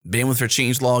Bandwidth for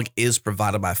changelog is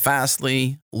provided by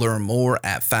Fastly. Learn more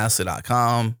at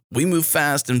fastly.com. We move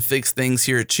fast and fix things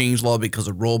here at changelog because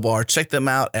of Rollbar. Check them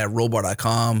out at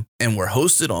rollbar.com. And we're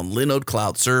hosted on Linode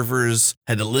cloud servers.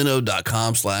 Head to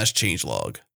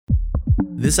linode.com/changelog.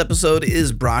 This episode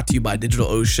is brought to you by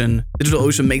DigitalOcean.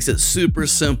 DigitalOcean makes it super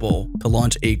simple to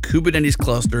launch a Kubernetes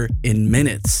cluster in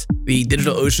minutes. The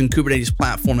DigitalOcean Kubernetes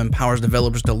platform empowers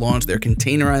developers to launch their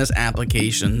containerized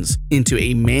applications into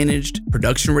a managed,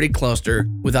 production-ready cluster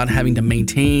without having to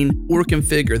maintain or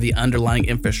configure the underlying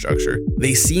infrastructure.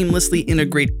 They seamlessly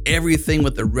integrate everything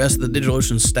with the rest of the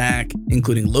DigitalOcean stack,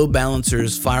 including load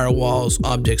balancers, firewalls,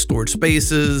 object storage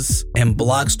spaces, and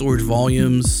block storage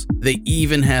volumes. They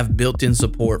even have built-in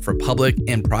support for public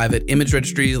and private image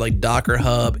registries like Docker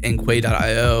Hub and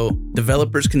Quay.io.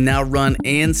 Developers can now run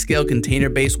and scale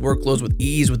container-based workloads with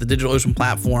ease with the DigitalOcean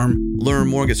platform. Learn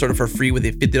more, get started for free with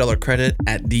a $50 credit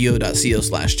at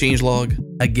do.co/changelog.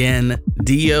 Again,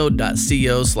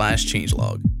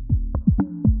 do.co/changelog.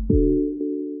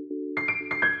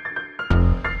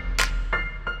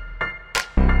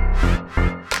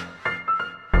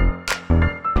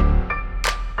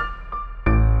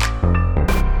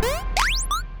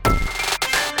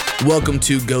 Welcome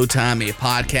to Go Time, a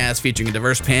podcast featuring a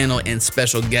diverse panel and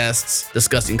special guests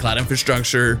discussing cloud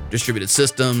infrastructure, distributed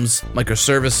systems,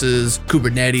 microservices,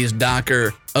 Kubernetes,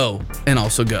 Docker, and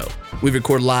also Go. We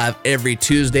record live every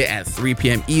Tuesday at 3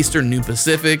 p.m. Eastern, noon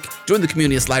Pacific. Join the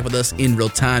community that's live with us in real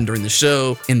time during the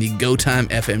show in the Go Time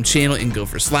FM channel and Go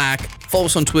for Slack. Follow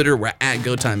us on Twitter, we're at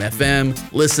Go Time FM.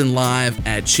 Listen live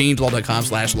at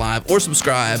changelog.com/live or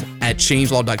subscribe at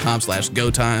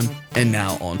changelog.com/GoTime. And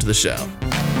now on to the show.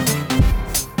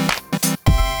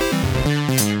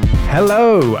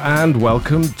 Hello and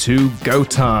welcome to Go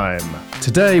Time.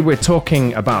 Today we're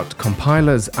talking about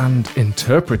compilers and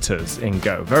interpreters in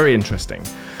Go. Very interesting.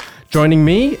 Joining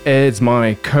me is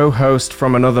my co-host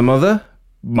from another mother,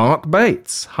 Mark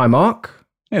Bates. Hi, Mark.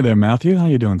 Hey there, Matthew. How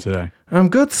you doing today? I'm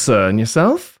good, sir. And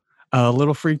yourself? A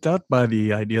little freaked out by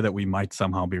the idea that we might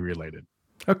somehow be related.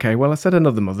 Okay, well, I said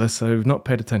another mother, so you've not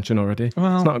paid attention already.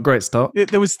 Well, it's not a great start.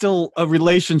 There was still a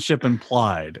relationship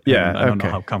implied. Yeah, I don't know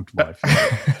how comfortable I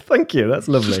feel. Thank you, that's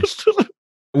lovely.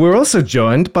 We're also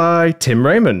joined by Tim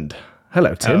Raymond.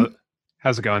 Hello, Tim.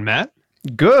 How's it going, Matt?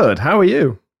 Good, how are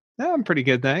you? Yeah, I'm pretty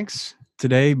good, thanks.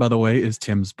 Today, by the way, is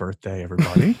Tim's birthday,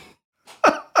 everybody.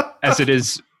 As it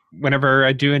is whenever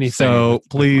I do anything. So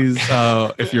please,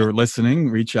 if you're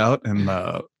listening, reach out and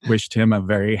wish Tim a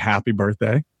very happy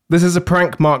birthday. This is a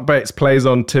prank Mark Bates plays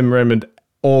on Tim Raymond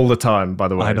all the time, by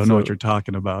the way. I don't know what you're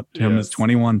talking about. Tim is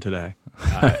 21 today.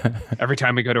 Every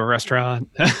time we go to a restaurant.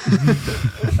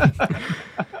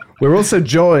 We're also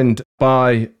joined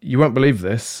by, you won't believe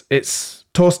this, it's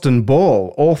Thorsten,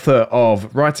 author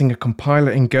of Writing a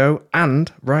Compiler in Go and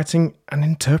Writing an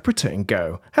Interpreter in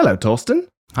Go. Hello, Thorsten.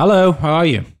 Hello, how are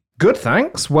you? Good,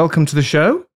 thanks. Welcome to the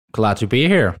show. Glad to be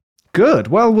here. Good.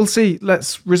 Well, we'll see.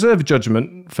 Let's reserve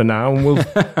judgment for now, and we'll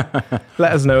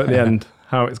let us know at the end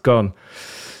how it's gone.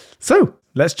 So,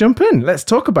 let's jump in. Let's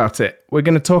talk about it. We're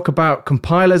going to talk about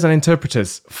compilers and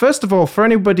interpreters. First of all, for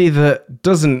anybody that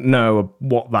doesn't know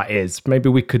what that is, maybe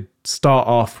we could start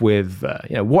off with,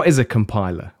 what is a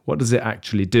compiler? What does it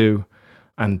actually do?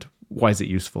 And why is it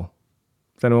useful?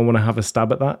 Does anyone want to have a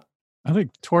stab at that? I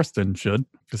think Thorsten should,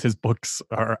 because his books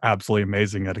are absolutely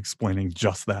amazing at explaining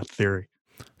just that theory.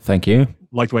 Thank you.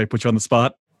 Like the way I put you on the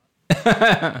spot?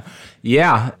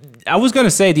 Yeah, I was going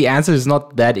to say the answer is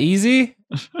not that easy,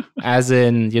 as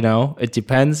in, it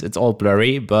depends. It's all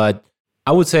blurry, but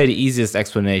I would say the easiest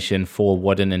explanation for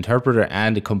what an interpreter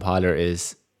and a compiler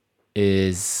is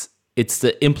it's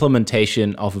the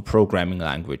implementation of a programming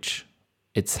language.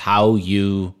 It's how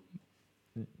you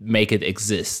make it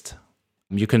exist.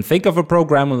 You can think of a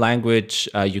programming language,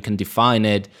 you can define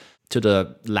it to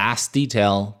the last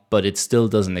detail, but it still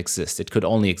doesn't exist. It could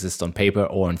only exist on paper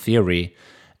or in theory,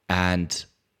 and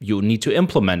you need to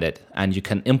implement it. And you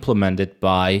can implement it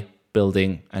by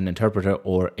building an interpreter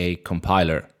or a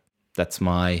compiler. That's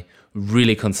my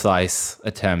really concise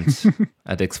attempt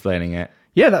at explaining it.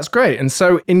 Yeah, that's great. And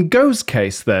so in Go's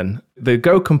case then, the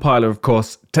Go compiler, of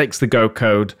course, takes the Go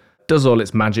code, does all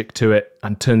its magic to it,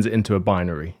 and turns it into a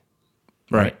binary.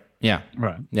 Right. Yeah.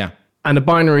 Right. Yeah. And a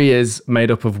binary is made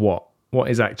up of what?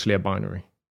 What is actually a binary?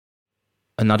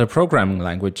 Another programming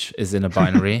language is in a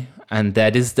binary, and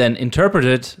that is then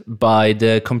interpreted by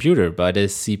the computer, by the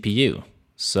CPU.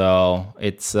 So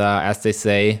it's, as they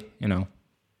say,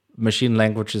 machine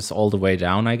languages all the way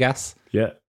down, I guess.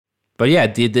 Yeah. But yeah,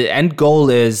 the end goal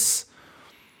is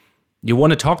you want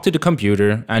to talk to the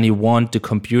computer, and you want the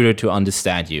computer to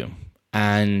understand you.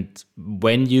 And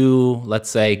when you, let's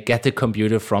say, get the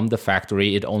computer from the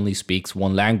factory, it only speaks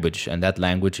one language, and that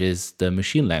language is the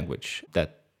machine language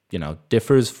that,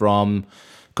 differs from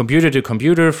computer to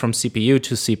computer, from CPU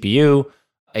to CPU.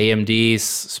 AMDs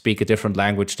speak a different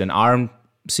language than ARM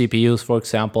CPUs, for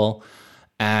example.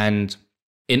 And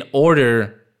in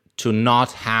order to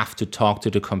not have to talk to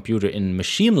the computer in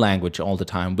machine language all the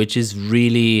time, which is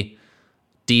really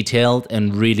detailed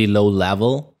and really low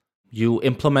level, you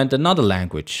implement another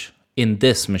language in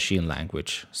this machine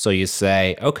language. So you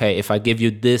say, okay, if I give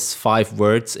you this 5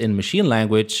 words in machine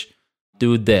language,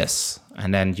 do this.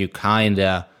 And then you kind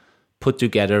of put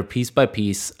together piece by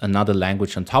piece another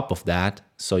language on top of that.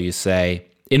 So you say,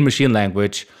 in machine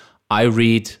language, I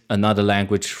read another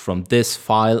language from this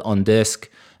file on disk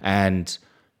and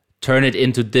turn it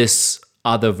into this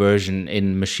other version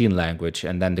in machine language.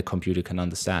 And then the computer can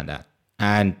understand that.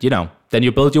 And, then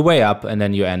you build your way up, and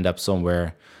then you end up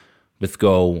somewhere with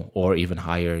Go or even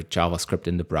higher, JavaScript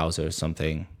in the browser or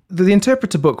something. The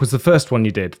interpreter book was the first one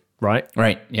you did, right?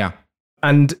 Right, yeah.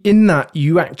 And in that,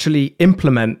 you actually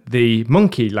implement the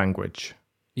monkey language.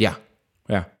 Yeah.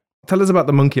 Tell us about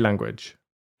the monkey language.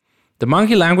 The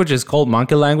monkey language is called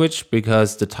monkey language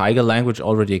because the tiger language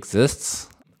already exists.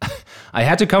 I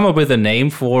had to come up with a name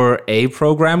for a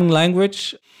programming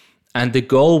language, and the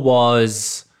goal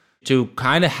was to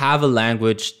kind of have a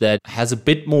language that has a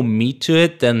bit more meat to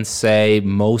it than, say,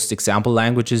 most example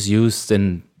languages used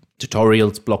in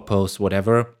tutorials, blog posts,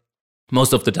 whatever.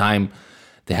 Most of the time,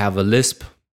 they have a Lisp,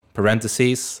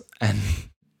 parentheses, and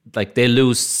they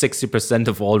lose 60%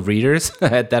 of all readers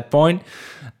at that point.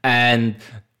 And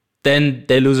then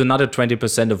they lose another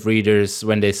 20% of readers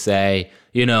when they say,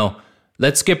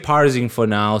 let's skip parsing for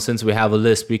now. Since we have a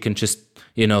Lisp, we can just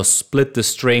split the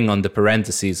string on the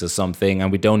parentheses or something,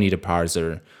 and we don't need a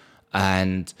parser.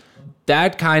 And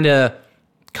that kind of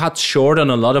cuts short on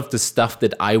a lot of the stuff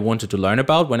that I wanted to learn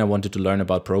about when I wanted to learn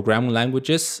about programming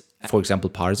languages, for example,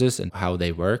 parsers and how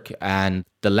they work. And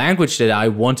the language that I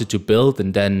wanted to build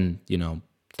and then,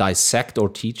 dissect or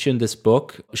teach in this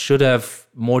book should have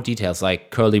more details,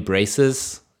 like curly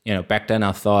braces. Back then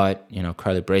I thought,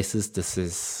 curly braces, this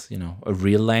is, a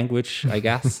real language, I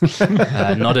guess,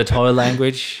 not a toy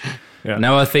language. Yeah.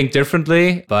 Now I think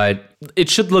differently, but it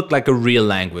should look like a real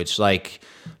language, like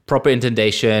proper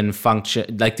indentation,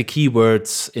 function, like the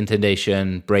keywords,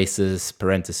 indentation, braces,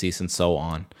 parentheses, and so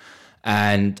on.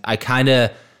 And I kind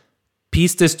of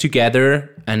pieced this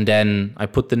together, and then I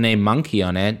put the name Monkey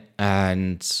on it.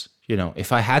 And,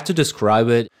 if I had to describe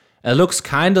it, it looks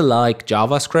kind of like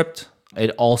JavaScript.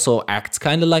 It also acts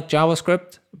kind of like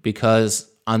JavaScript because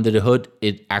under the hood,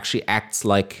 it actually acts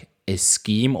like a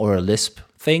scheme or a Lisp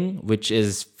thing, which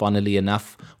is, funnily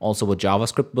enough, also what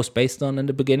JavaScript was based on in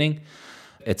the beginning.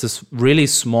 It's a really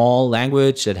small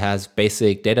language that has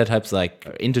basic data types like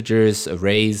integers,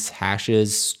 arrays,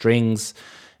 hashes, strings.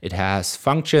 It has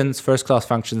functions, first-class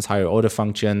functions, higher-order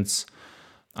functions.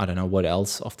 I don't know what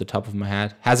else off the top of my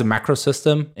head. Has a macro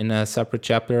system in a separate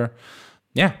chapter.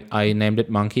 Yeah, I named it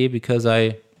Monkey because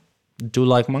I do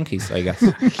like monkeys, I guess.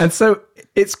 And so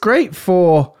it's great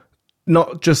for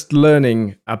not just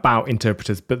learning about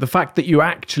interpreters, but the fact that you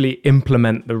actually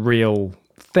implement the real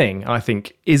thing, I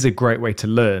think, is a great way to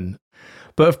learn.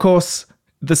 But of course,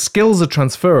 the skills are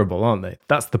transferable, aren't they?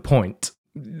 That's the point.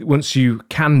 Once you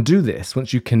can do this,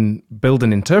 once you can build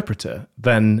an interpreter,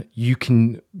 then you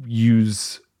can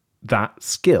use that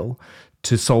skill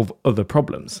to solve other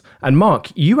problems. And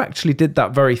Mark, you actually did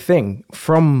that very thing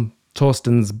from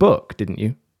Thorsten's book, didn't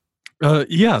you?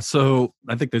 Yeah. So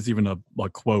I think there's even a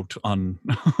quote on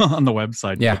on the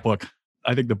website of the book.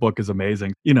 I think the book is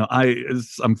amazing.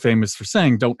 I'm famous for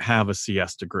saying, don't have a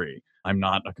CS degree. I'm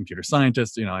not a computer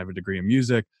scientist. I have a degree in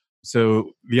music.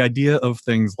 So the idea of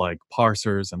things like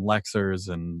parsers and lexers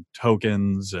and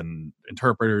tokens and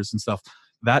interpreters and stuff,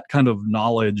 that kind of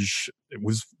knowledge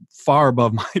was far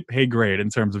above my pay grade in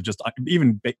terms of just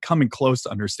even coming close to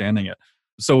understanding it.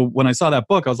 So when I saw that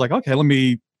book, I was like, okay, let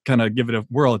me kind of give it a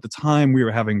whirl. At the time, we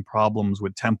were having problems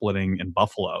with templating in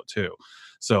Buffalo too.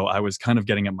 So I was kind of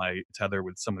getting at my tether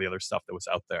with some of the other stuff that was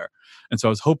out there. And so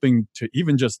I was hoping to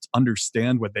even just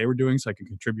understand what they were doing so I could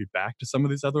contribute back to some of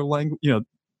these other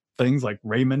things like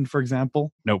Raymond, for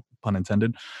example, no pun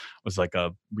intended, was like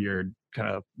a weird kind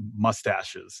of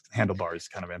mustaches, handlebars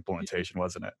kind of implementation,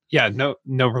 wasn't it? Yeah,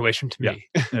 no relation to me.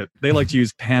 Yeah. They like to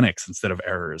use panics instead of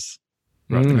errors.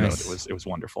 Right. Nice. It was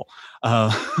wonderful.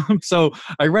 So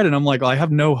I read it and I'm like, well, I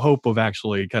have no hope of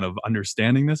actually kind of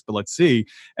understanding this, but let's see.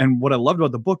 And what I loved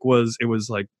about the book was it was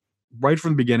like right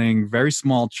from the beginning, very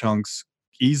small chunks,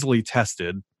 easily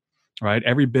tested. right?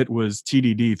 Every bit was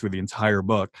TDD through the entire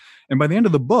book. And by the end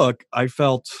of the book, I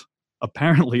felt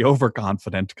apparently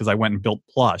overconfident because I went and built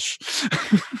Plush,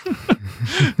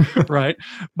 right?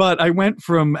 But I went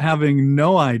from having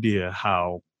no idea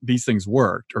how these things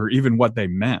worked or even what they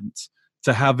meant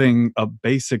to having a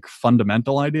basic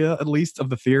fundamental idea, at least, of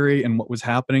the theory and what was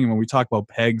happening. And when we talk about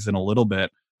pegs in a little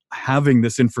bit, having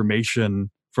this information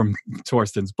from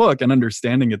Thorsten's book and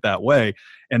understanding it that way,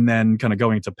 and then kind of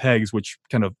going to pegs, which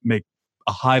kind of make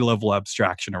a high-level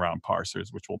abstraction around parsers,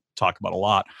 which we'll talk about a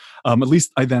lot. At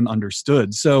least I then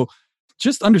understood. So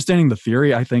just understanding the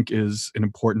theory, I think, is an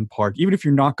important part. Even if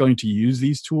you're not going to use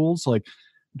these tools, like,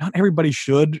 not everybody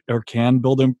should or can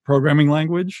build a programming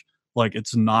language. Like,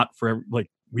 it's not for, like,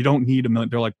 we don't need a million.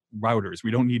 They're like routers.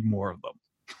 We don't need more of them.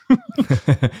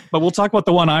 But we'll talk about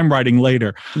the one I'm writing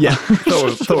later. Yeah,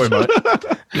 thought we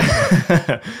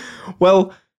might.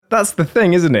 Well, that's the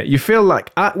thing, isn't it? You feel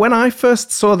like, when I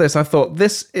first saw this, I thought,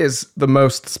 this is the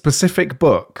most specific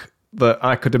book that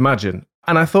I could imagine.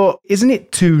 And I thought, isn't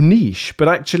it too niche? But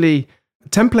actually,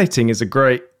 templating is a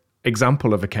great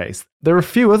example of a case. There are a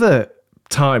few other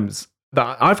times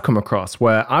that I've come across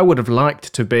where I would have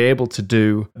liked to be able to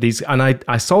do these, and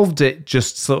I solved it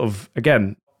just sort of,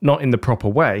 again, not in the proper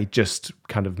way, just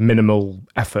kind of minimal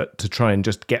effort to try and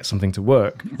just get something to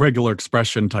work. Regular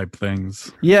expression type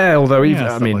things. Yeah, although even,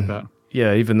 Yeah, I mean, like that.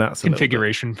 yeah, even that's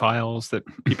Configuration files that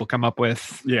people come up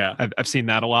with. Yeah. I've seen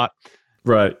that a lot.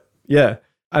 Right, yeah.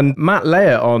 And Matt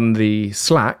Layer on the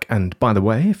Slack, and by the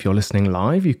way, if you're listening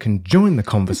live, you can join the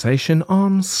conversation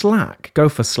on Slack. Go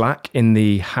for Slack in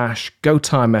the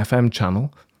 #GoTimeFM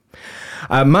channel.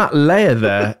 Matt Layer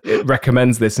there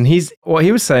recommends this, and what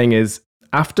he was saying is,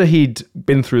 after he'd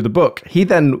been through the book, he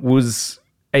then was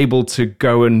able to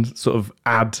go and sort of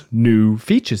add new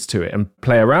features to it and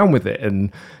play around with it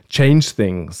and change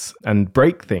things and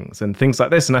break things and things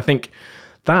like this. And I think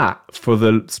that, for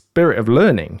the spirit of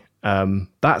learning,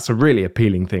 that's a really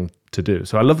appealing thing to do.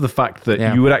 So I love the fact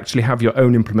that you would actually have your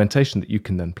own implementation that you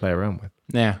can then play around with.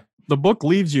 Yeah. The book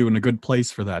leaves you in a good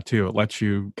place for that too. It lets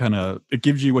you it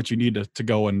gives you what you need to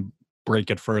go and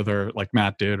break it further, like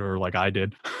Matt did or like I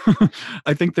did.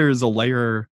 I think there's a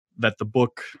layer that the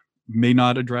book may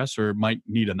not address or might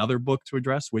need another book to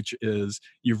address, which is,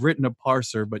 you've written a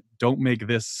parser, but don't make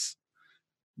this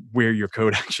where your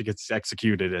code actually gets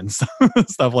executed and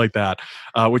stuff like that,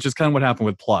 which is kind of what happened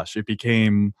with Plush. It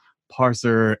became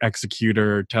parser,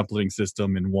 executor, templating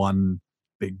system in one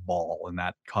big ball, and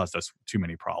that caused us too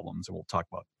many problems. And we'll talk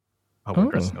about how we're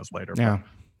addressing those later. Yeah.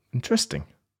 Interesting.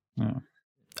 Yeah.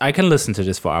 I can listen to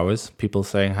this for hours. People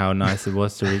saying how nice it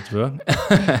was to read the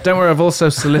book. Don't worry, I've also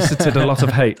solicited a lot of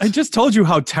hate. I just told you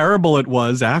how terrible it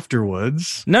was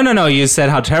afterwards. No. You said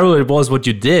how terrible it was what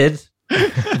you did.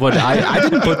 But I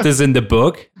didn't put this in the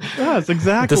book. Yes,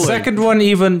 exactly. The second one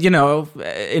even,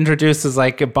 introduces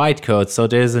like a bytecode, so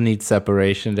there's a neat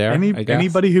separation there. I guess.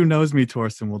 Anybody who knows me,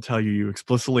 Thorsten, will tell you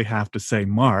explicitly have to say,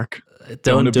 Mark,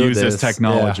 don't abuse this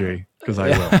technology, because I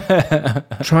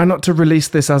will. Try not to release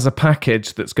this as a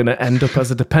package that's going to end up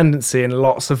as a dependency in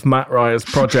lots of Matt Ryer's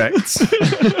projects.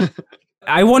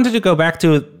 I wanted to go back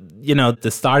to,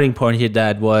 the starting point here,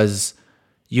 that was,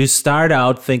 you start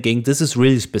out thinking, this is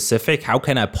really specific. How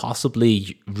can I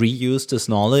possibly reuse this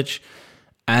knowledge?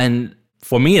 And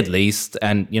for me, at least,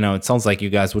 and, it sounds like you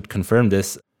guys would confirm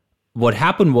this, what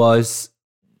happened was,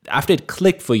 after it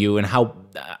clicked for you and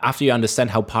after you understand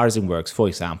how parsing works, for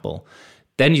example,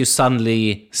 then you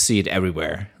suddenly see it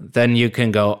everywhere. Then you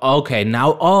can go, okay,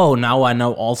 now I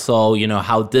know also,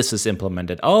 how this is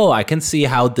implemented. Oh, I can see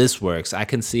how this works. I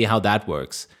can see how that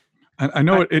works. I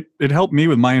know it helped me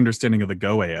with my understanding of the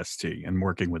Go AST and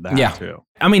working with that too.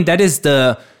 I mean, that is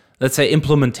the, let's say,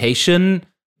 implementation.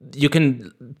 You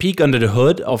can peek under the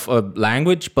hood of a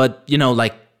language, but,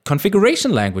 like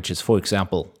configuration languages, for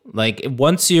example, like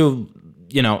once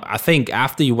I think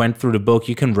after you went through the book,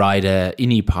 you can write a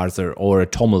ini parser or a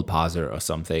toml parser or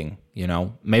something,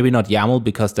 maybe not YAML,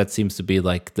 because that seems to be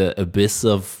like the abyss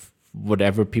of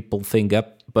whatever people think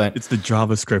up, but it's the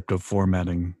JavaScript of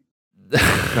formatting.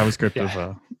 JavaScript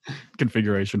of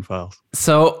configuration files.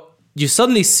 So you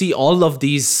suddenly see all of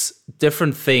these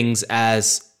different things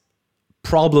as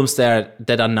problems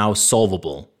that are now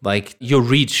solvable. Like your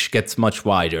reach gets much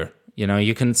wider.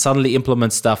 You can suddenly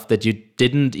implement stuff that you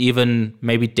didn't even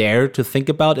maybe dare to think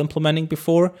about implementing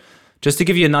before. Just to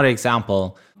give you another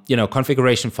example,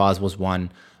 configuration files was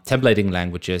one, templating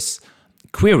languages,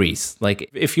 queries. Like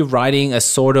if you're writing a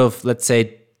sort of, let's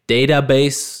say,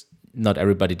 database, not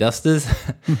everybody does this,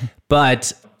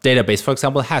 but database, for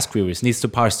example, has queries, needs to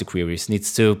parse the queries,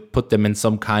 needs to put them in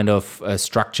some kind of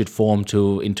structured form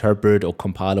to interpret or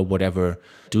compile or whatever,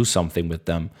 do something with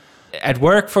them. At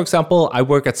work, for example, I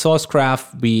work at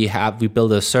Sourcegraph. We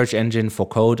build a search engine for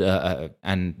code,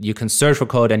 and you can search for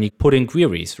code and you put in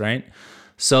queries, right?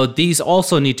 So these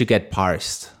also need to get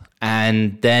parsed.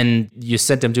 And then you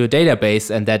send them to a database,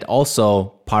 and that also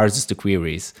parses the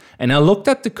queries. And I looked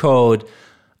at the code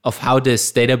of how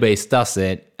this database does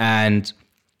it, and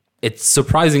it's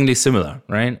surprisingly similar,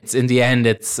 right? In the end,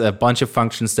 it's a bunch of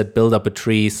functions that build up a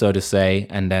tree, so to say,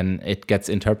 and then it gets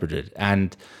interpreted.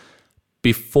 And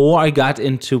before I got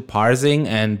into parsing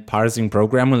and parsing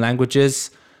programming languages,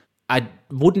 I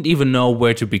wouldn't even know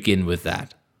where to begin with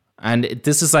that. And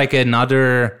this is like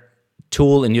another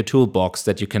tool in your toolbox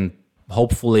that you can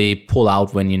hopefully pull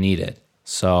out when you need it.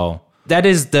 So that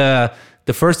is the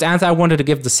first answer I wanted to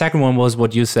give. The second one was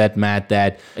what you said, Matt,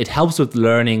 that it helps with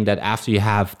learning, that after you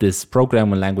have this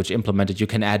programming language implemented, you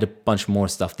can add a bunch more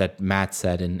stuff that Matt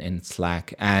said in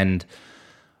Slack. And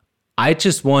I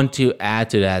just want to add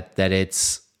to that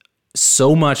it's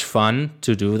so much fun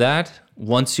to do that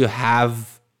once you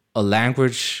have a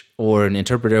language or an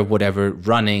interpreter, whatever,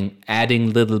 running,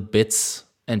 adding little bits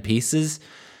and pieces.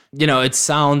 You know, it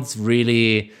sounds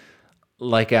really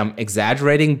like I'm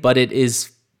exaggerating, but it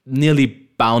is nearly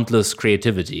boundless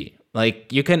creativity.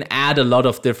 Like, you can add a lot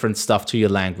of different stuff to your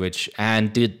language.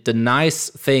 And the nice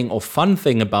thing or fun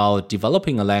thing about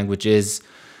developing a language is,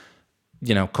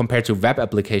 you know, compared to web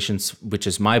applications, which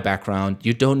is my background,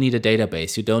 you don't need a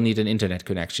database. You don't need an internet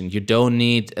connection. You don't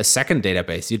need a second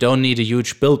database. You don't need a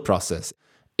huge build process.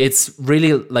 It's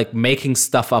really like making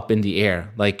stuff up in the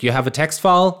air. Like, you have a text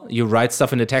file, you write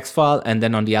stuff in the text file, and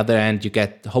then on the other end, you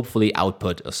get hopefully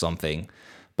output or something.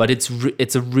 But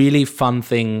it's a really fun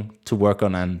thing to work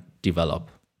on and develop.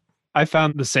 I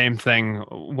found the same thing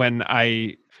when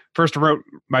I first wrote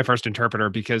my first interpreter,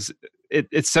 because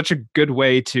it's such a good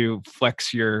way to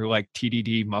flex your like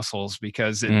TDD muscles,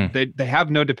 because they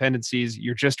have no dependencies.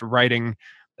 You're just writing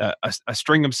a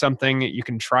string of something. You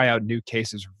can try out new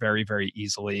cases very, very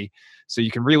easily. So you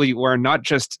can really learn not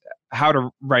just how to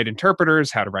write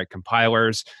interpreters, how to write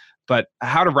compilers, but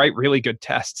how to write really good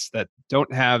tests that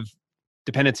don't have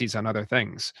dependencies on other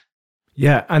things.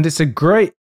 Yeah, and it's a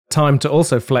great time to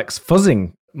also flex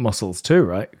fuzzing muscles too,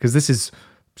 right? Because this is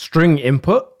string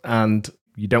input, and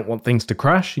you don't want things to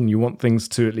crash, and you want things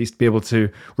to at least be able to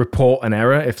report an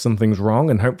error if something's wrong,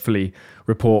 and hopefully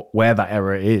report where that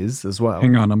error is as well.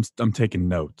 Hang on, I'm taking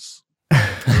notes.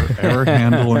 Error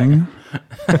handling,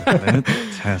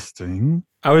 testing.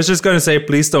 I was just going to say,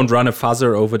 please don't run a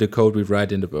fuzzer over the code we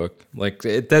write in the book. Like,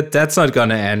 that's not going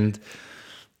to end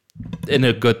in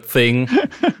a good thing.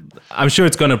 I'm sure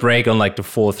it's going to break on like the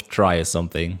fourth try or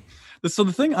something. So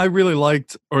the thing I really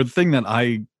liked, or the thing that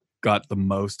I got the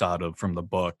most out of from the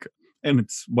book, and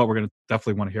it's what we're going to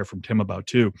definitely want to hear from Tim about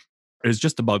too, is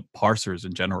just about parsers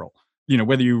in general. You know,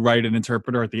 whether you write an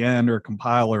interpreter at the end or a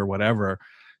compiler or whatever,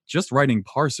 just writing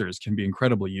parsers can be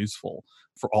incredibly useful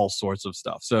for all sorts of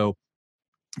stuff. So,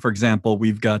 for example,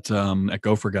 we've got at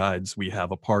Gopher Guides, we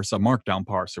have a markdown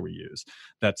parser we use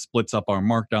that splits up our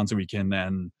markdown so we can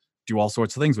then do all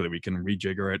sorts of things with it. We can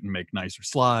rejigger it and make nicer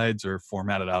slides or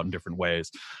format it out in different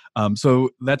ways. So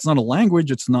that's not a language.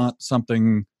 It's not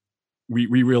something we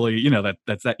really, you know,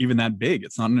 that's even that big.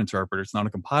 It's not an interpreter. It's not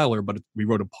a compiler, but we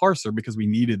wrote a parser because we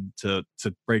needed to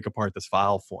break apart this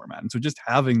file format. And so just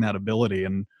having that ability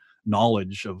and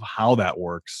knowledge of how that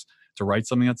works to write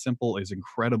something that's simple is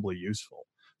incredibly useful.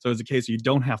 So it's a case you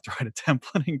don't have to write a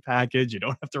templating package. You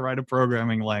don't have to write a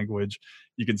programming language.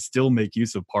 You can still make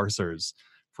use of parsers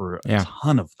for a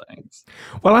ton of things.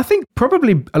 Well, I think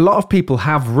probably a lot of people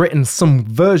have written some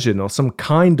version or some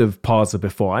kind of parser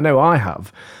before. I know I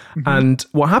have. Mm-hmm. And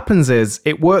what happens is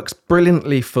it works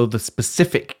brilliantly for the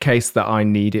specific case that I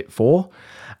need it for.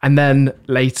 And then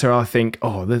later I think,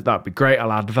 oh, that'd be great.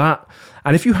 I'll add that.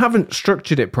 And if you haven't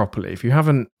structured it properly, if you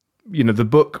haven't, you know, the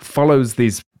book follows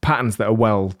these patterns that are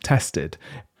well tested.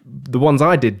 The ones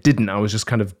I didn't. I was just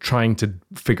kind of trying to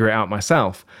figure it out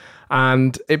myself.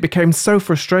 And it became so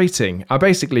frustrating. I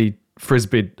basically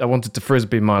I wanted to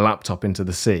frisbee my laptop into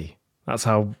the sea. That's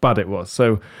how bad it was.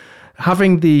 So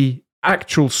having the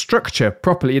actual structure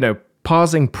properly, you know,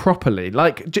 parsing properly,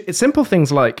 like simple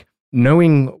things like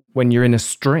knowing when you're in a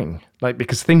string, like,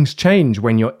 because things change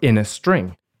when you're in a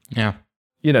string. Yeah.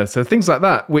 You know, so things like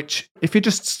that, which if you're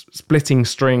just splitting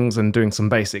strings and doing some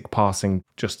basic parsing,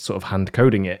 just sort of hand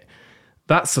coding it,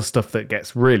 that's the stuff that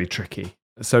gets really tricky.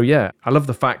 So yeah, I love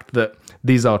the fact that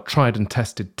these are tried and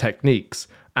tested techniques,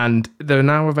 and they're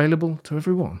now available to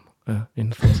everyone.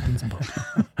 in Thorsten's book.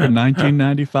 In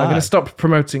 1995. I'm going to stop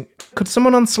promoting. Could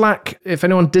someone on Slack, if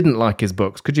anyone didn't like his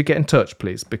books, could you get in touch,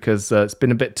 please? Because it's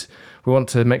been a bit. We want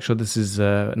to make sure this is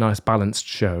a nice, balanced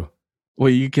show. Well,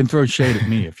 you can throw shade at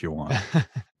me if you want.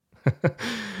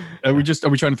 Are we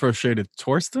trying to throw shade at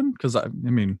Thorsten? Because I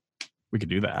mean, we could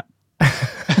do that.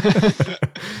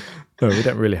 No, we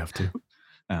don't really have to.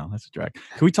 Oh, that's a drag.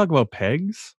 Can we talk about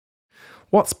pegs?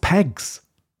 What's pegs?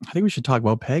 I think we should talk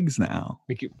about pegs now.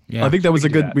 Yeah, I think that was a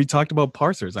good. That. We talked about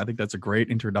parsers. I think that's a great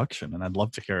introduction, and I'd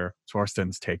love to hear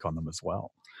Thorsten's take on them as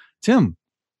well. Tim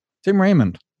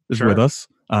Raymond is with us.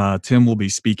 Tim will be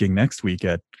speaking next week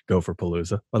at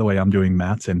Gopherpalooza. By the way, I'm doing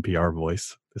Matt's NPR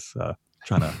voice. This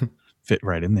trying to fit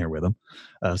right in there with him.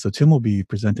 So Tim will be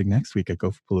presenting next week at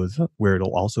Gopherpalooza, where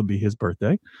it'll also be his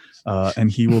birthday, and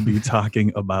he will be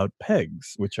talking about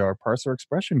pegs, which are parser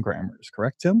expression grammars.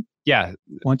 Correct, Tim? Yeah.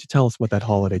 Why don't you tell us what that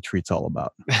holiday treat's all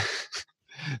about?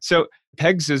 So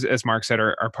pegs, as Mark said,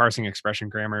 are parsing expression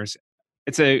grammars.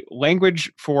 It's a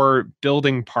language for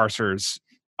building parsers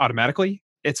automatically.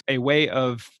 It's a way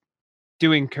of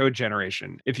doing code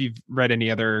generation. If you've read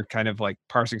any other kind of like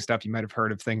parsing stuff, you might have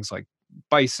heard of things like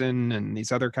Bison and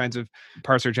these other kinds of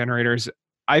parser generators.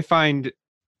 I find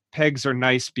pegs are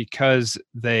nice because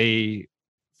they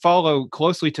follow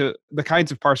closely to the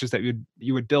kinds of parsers that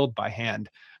you would build by hand.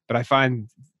 But I find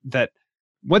that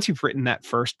once you've written that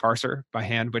first parser by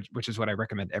hand, which is what I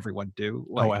recommend everyone do.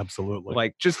 Oh, absolutely.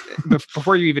 Like just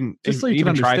before you even just so you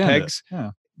even can try understand pegs,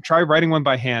 try writing one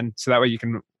by hand so that way you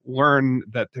can learn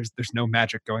that there's no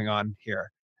magic going on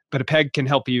here. But a peg can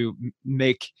help you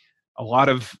make a lot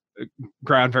of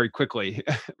ground very quickly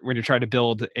when you're trying to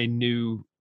build a new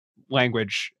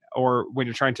language or when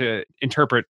you're trying to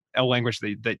interpret a language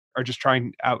that are just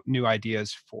trying out new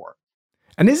ideas for.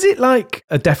 And is it like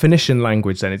a definition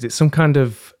language then? Is it some kind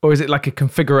of, or is it like a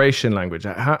configuration language?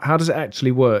 How does it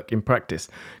actually work in practice?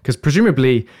 Because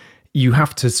presumably you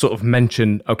have to sort of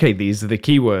mention, okay, these are the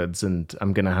keywords and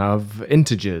I'm going to have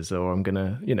integers or I'm going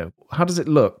to, how does it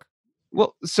look?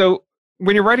 Well, so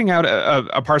when you're writing out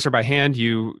a parser by hand,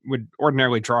 you would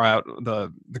ordinarily draw out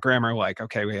the grammar like,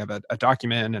 okay, we have a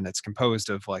document and it's composed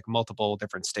of like multiple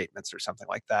different statements or something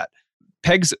like that.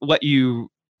 Pegs let you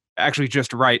actually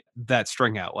just write that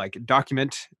string out. Like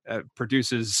document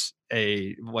produces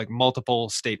like multiple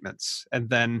statements. And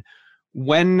then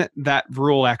when that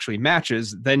rule actually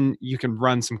matches, then you can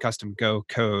run some custom Go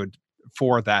code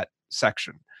for that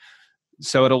section.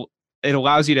 So it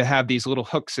allows you to have these little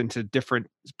hooks into different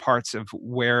parts of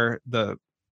where the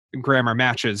grammar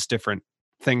matches different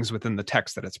things within the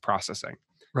text that it's processing.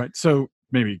 Right. So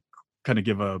maybe kind of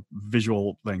give a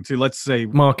visual thing. So let's say...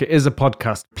 Mark, it is a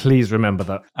podcast. Please remember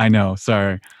that. I know.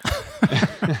 Sorry.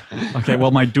 Okay. Well,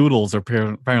 my doodles are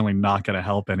apparently not going to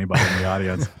help anybody in the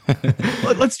audience.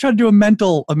 Let's try to do a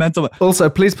mental... Also,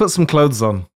 please put some clothes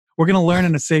on. We're going to learn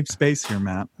in a safe space here,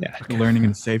 Matt. Yeah. Okay. Learning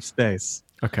in a safe space.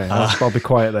 Okay, I'll be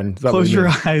quiet then. Close your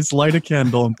eyes, light a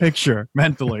candle, and picture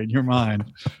mentally in your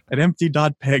mind an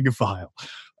empty.peg file.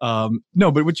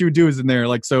 No, but what you would do is in there,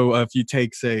 like, so if you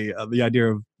take, say, the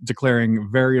idea of declaring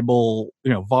variable,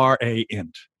 var a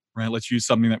int, right? Let's use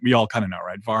something that we all kind of know,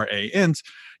 right? Var a int,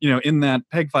 in that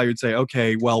peg file, you'd say,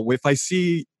 okay, well, if I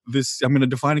see this, I'm going to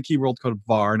define a keyword called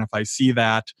var, and if I see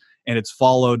that and it's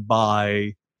followed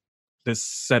by this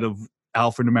set of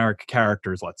alphanumeric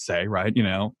characters, let's say, right?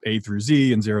 A through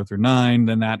Z and 0 through 9,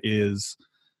 then that is,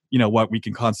 what we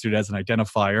can constitute as an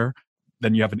identifier.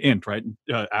 Then you have an int, right?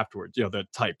 Afterwards, the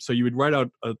type. So you would write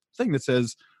out a thing that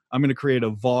says, I'm going to create a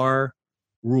var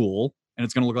rule, and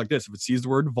it's going to look like this. If it sees the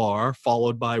word var,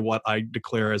 followed by what I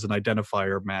declare as an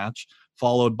identifier match,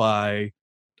 followed by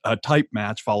a type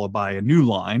match, followed by a new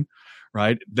line,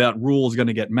 right? That rule is going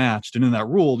to get matched. And in that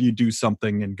rule, you do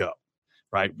something in Go.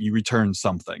 Right? You return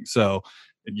something. So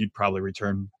you'd probably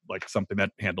return like something that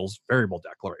handles variable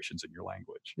declarations in your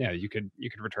language. Yeah, you could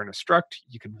return a struct,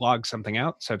 you could log something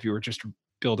out. So if you were just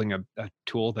building a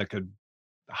tool that could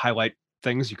highlight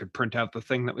things, you could print out the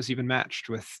thing that was even matched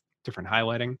with different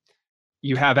highlighting.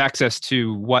 You have access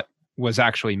to what was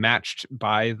actually matched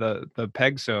by the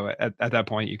peg. So at that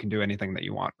point, you can do anything that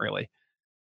you want, really.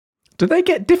 Do they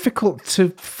get difficult to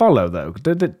follow, though?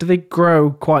 Do they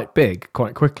grow quite big,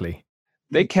 quite quickly?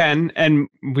 They can, and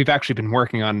we've actually been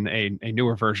working on a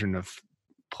newer version of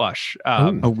Plush.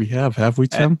 We have we,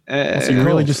 Tim? So you're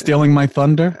really just stealing my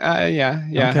thunder? Yeah,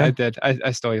 okay. I did.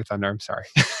 I stole your thunder. I'm sorry.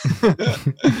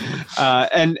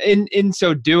 And in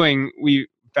so doing, we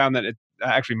found that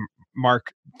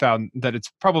Mark found that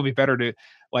it's probably better to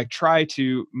try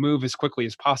to move as quickly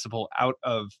as possible out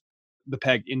of the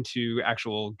peg into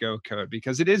actual Go code,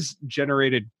 because it is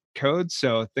generated code.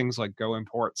 So things like Go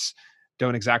imports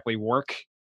don't exactly work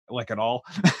like at all.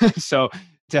 So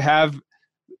to have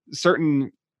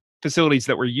certain facilities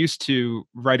that were used to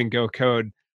writing Go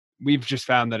code, we've just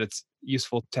found that it's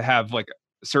useful to have like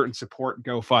certain support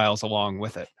Go files along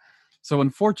with it. So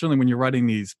unfortunately, when you're writing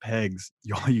these pegs,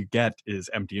 all you get is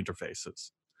empty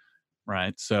interfaces,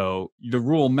 right? So the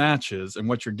rule matches, and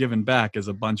what you're given back is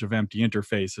a bunch of empty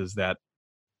interfaces that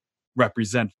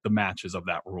represent the matches of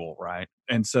that rule, right?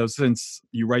 And so since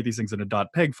you write these things in a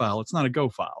 .peg file, it's not a Go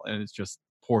file, and it's just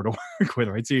poor to work with,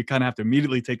 right? So you kind of have to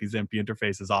immediately take these empty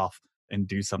interfaces off and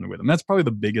do something with them. That's probably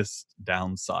the biggest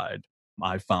downside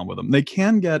I've found with them. They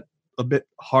can get a bit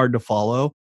hard to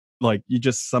follow. Like you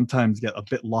just sometimes get a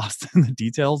bit lost in the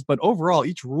details, but overall,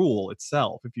 each rule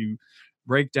itself, if you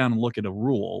break down and look at a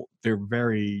rule, they're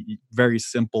very, very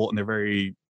simple and they're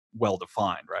very well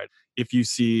defined, right? If you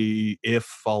see if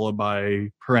followed by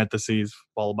parentheses,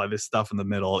 followed by this stuff in the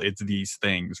middle, it's these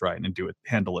things, right? And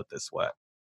handle it this way.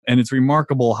 And it's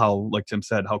remarkable how, like Tim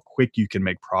said, how quick you can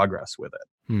make progress with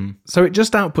it. So it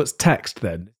just outputs text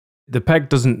then? The peg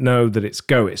doesn't know that it's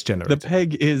Go it's generated? The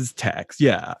peg is text,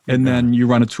 yeah. And then you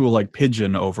run a tool like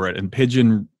Pigeon over it, and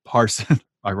Pigeon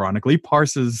ironically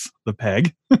parses the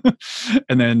peg,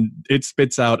 and then it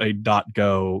spits out a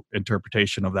 .go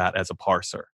interpretation of that as a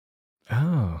parser.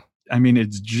 Oh. I mean,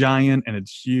 it's giant and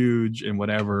it's huge and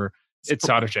whatever. It's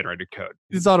auto-generated code.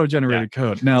 It's auto-generated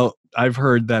code. Now, I've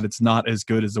heard that it's not as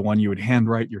good as the one you would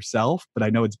handwrite yourself, but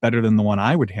I know it's better than the one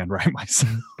I would handwrite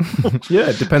myself. Yeah,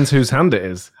 it depends whose hand it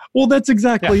is. Well, that's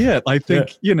exactly it. I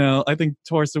think, I think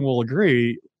Thorsten will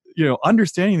agree,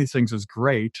 understanding these things is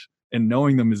great and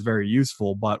knowing them is very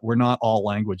useful, but we're not all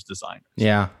language designers.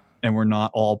 Yeah. And we're not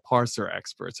all parser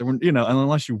experts. And and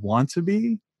unless you want to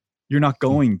be, you're not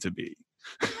going to be.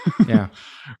 Yeah.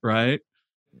 Right?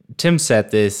 Tim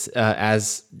said this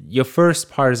as your first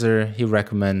parser, he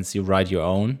recommends you write your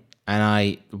own. And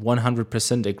I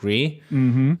 100% agree.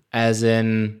 Mm-hmm. As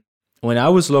in, when I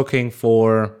was looking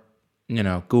for,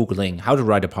 Googling how to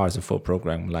write a parser for a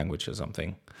programming language or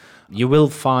something, you will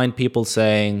find people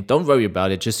saying, don't worry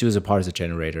about it, just use a parser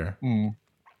generator.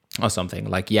 Or something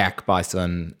like Yak,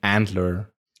 Bison, Antler.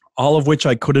 All of which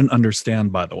I couldn't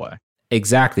understand, by the way.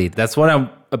 Exactly. That's what I'm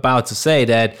about to say,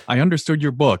 that I understood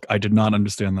your book. I did not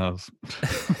understand those.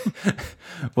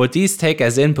 What these take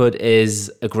as input is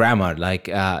a grammar, like,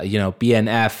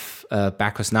 BNF,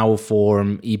 backwards now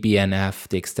form, eBNF,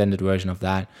 the extended version of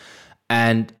that.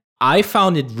 And I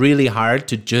found it really hard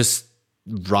to just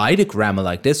write a grammar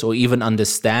like this or even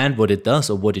understand what it does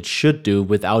or what it should do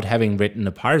without having written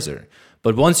a parser.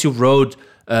 But once you wrote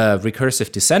a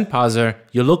recursive descent parser,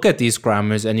 you look at these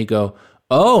grammars and you go,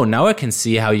 oh, now I can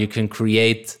see how you can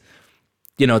create,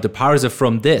 the parser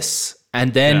from this.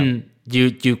 And then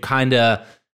you kind of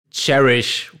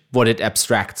cherish what it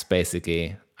abstracts,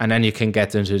 basically. And then you can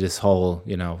get into this whole,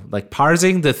 like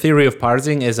parsing, the theory of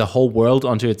parsing is a whole world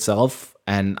unto itself.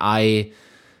 And I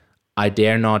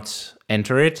dare not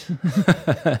enter it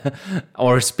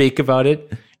or speak about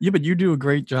it. Yeah, but you do a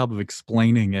great job of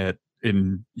explaining it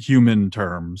in human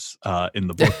terms in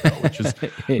the book, though, which is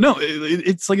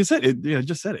it's like I said, I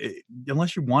just said it,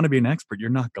 unless you want to be an expert, you're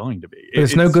not going to be.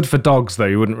 It's no good for dogs, though.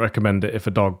 You wouldn't recommend it if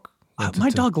a dog. My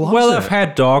dog loves it. I've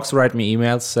had dogs write me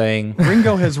emails saying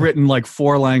Ringo has written like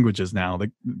 4 languages now.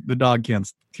 The dog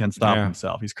can't stop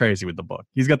himself. He's crazy with the book.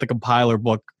 He's got the compiler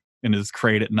book in his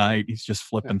crate at night. He's just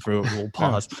flipping through it with a little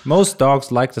pause. Most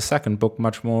dogs like the second book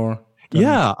much more.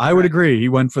 Yeah, I would agree. He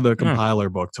went for the compiler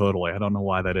book, totally. I don't know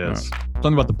why that is.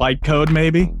 Something about the bytecode,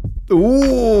 maybe?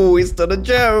 Ooh, he's done a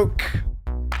joke.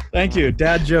 Thank you.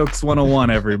 Dad Jokes 101,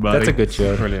 everybody. That's a good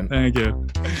joke. Brilliant. Thank you.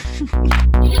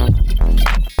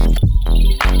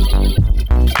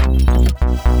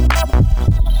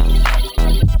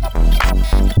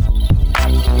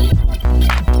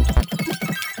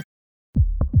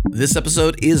 This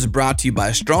episode is brought to you by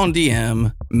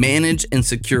StrongDM. Manage and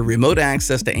secure remote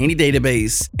access to any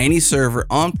database, any server,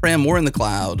 on-prem or in the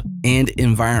cloud, and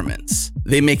environments.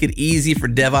 They make it easy for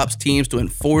DevOps teams to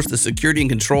enforce the security and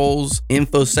controls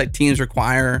InfoSec teams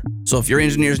require. So if your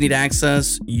engineers need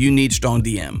access, you need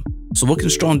StrongDM. So what can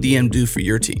StrongDM do for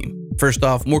your team? First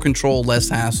off, more control, less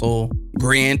hassle.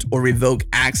 Grant or revoke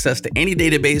access to any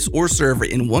database or server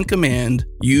in one command.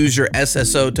 Use your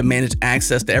SSO to manage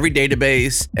access to every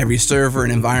database, every server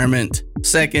and environment.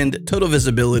 Second, total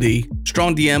visibility.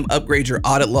 StrongDM upgrades your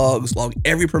audit logs, log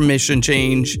every permission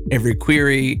change, every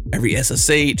query, every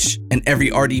SSH, and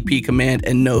every RDP command,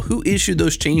 and know who issued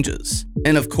those changes.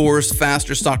 And of course,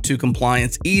 faster SOC 2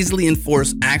 compliance, easily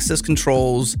enforce access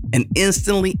controls, and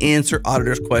instantly answer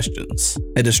auditors' questions.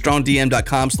 Head to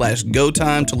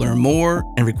strongdm.com/GoTime to learn more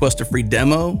and request a free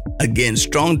demo. Again,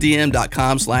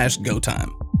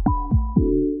 strongdm.com/GoTime.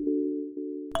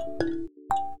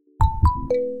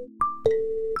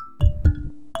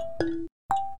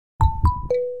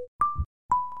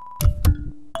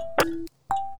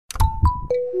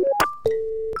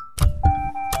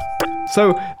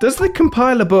 So, does the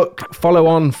compiler book follow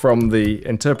on from the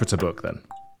interpreter book then?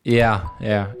 Yeah.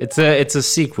 It's a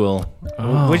sequel,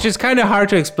 which is kind of hard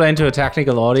to explain to a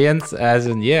technical audience. As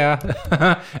in,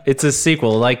 it's a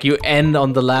sequel. Like you end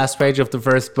on the last page of the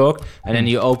first book, and then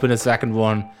you open a second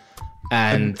one.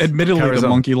 And admittedly, the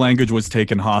monkey language was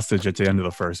taken hostage at the end of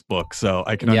the first book, so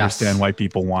I can understand why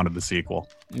people wanted the sequel.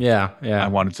 Yeah. I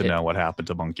wanted to know what happened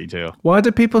to Monkey too. Why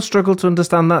do people struggle to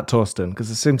understand that, Thorsten?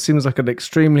 Because it seems like an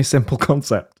extremely simple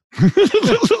concept.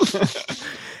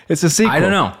 It's a sequel. I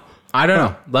don't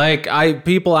know. Like,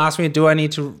 people ask me, do I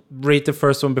need to read the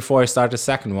first one before I start the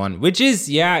second one? Which is,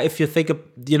 if you think of,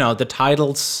 the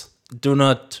titles do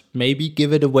not maybe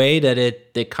give it away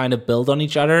that they kind of build on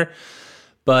each other.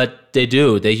 But they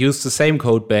do. They use the same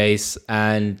code base.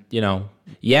 And,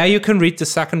 you can read the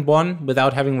second one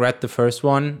without having read the first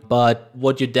one. But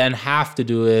what you then have to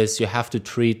do is you have to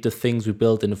treat the things we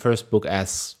built in the first book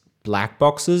as black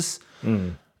boxes,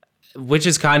 which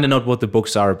is kind of not what the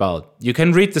books are about. You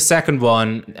can read the second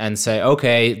one and say,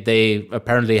 okay, they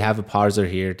apparently have a parser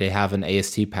here. They have an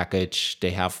AST package. They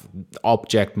have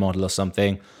object model or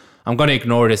something. I'm going to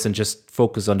ignore this and just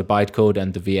focus on the bytecode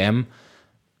and the VM.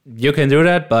 You can do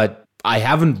that, but I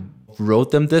haven't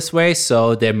wrote them this way,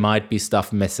 so there might be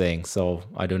stuff missing. So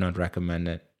I do not recommend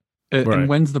it. And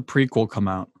when's the prequel come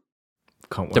out?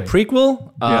 Can't wait. The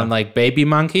prequel? Like Baby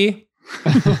Monkey?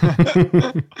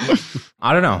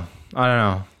 I don't know.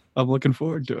 I'm looking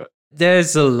forward to it.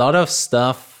 There's a lot of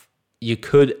stuff you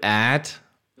could add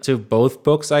to both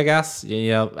books, I guess.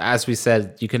 As we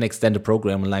said, you can extend the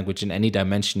programming language in any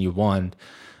dimension you want.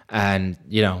 And,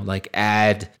 like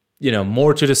add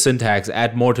more to the syntax,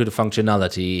 add more to the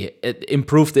functionality,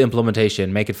 improve the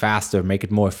implementation, make it faster, make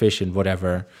it more efficient,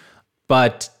 whatever.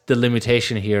 But the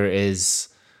limitation here is,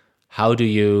 how do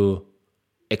you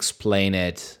explain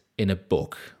it in a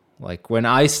book? Like when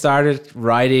I started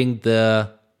writing the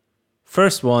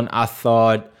first one, I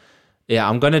thought,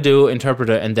 I'm going to do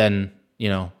interpreter and then,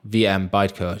 VM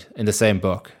bytecode in the same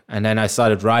book. And then I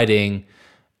started writing,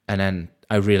 and then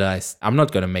I realized I'm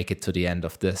not going to make it to the end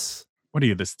of this. What are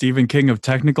you, the Stephen King of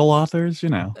technical authors?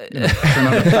 Turn out a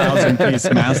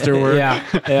 1,000-piece masterwork.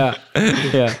 Yeah.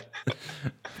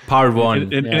 Part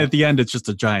one. And at the end, it's just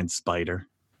a giant spider.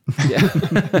 Yeah.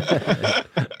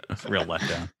 It's a real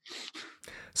letdown.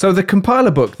 So the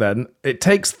compiler book then, it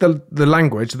takes the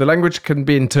language. The language can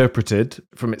be interpreted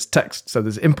from its text. So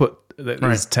there's input that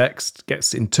is text,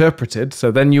 gets interpreted.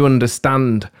 So then you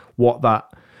understand what that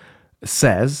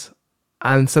says.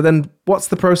 And so then what's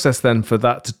the process then for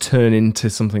that to turn into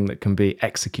something that can be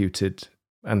executed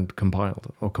and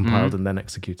compiled, or compiled and then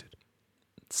executed?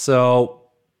 So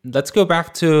let's go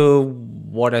back to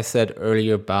what I said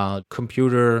earlier about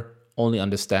computer only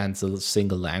understands a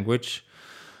single language.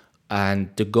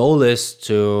 And the goal is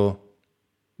to,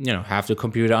 have the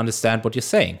computer understand what you're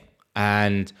saying.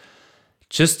 And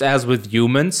just as with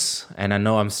humans, and I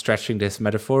know I'm stretching this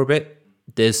metaphor a bit,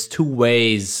 there's two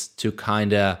ways to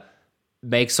kind of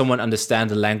make someone understand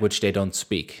the language they don't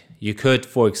speak. You could,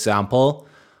 for example,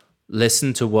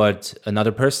 listen to what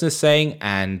another person is saying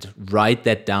and write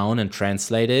that down and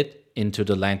translate it into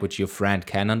the language your friend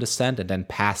can understand, and then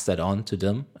pass that on to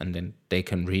them, and then they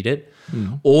can read it.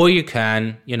 Or you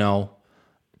can,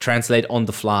 translate on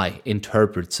the fly,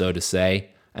 interpret, so to say,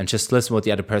 and just listen what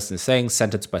the other person is saying,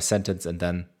 sentence by sentence, and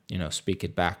then, speak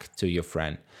it back to your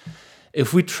friend.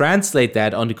 If we translate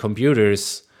that on the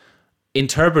computers,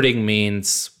 interpreting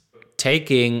means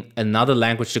taking another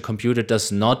language the computer does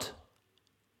not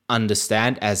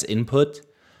understand as input,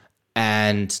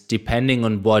 and depending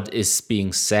on what is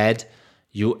being said,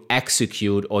 you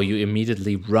execute or you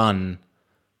immediately run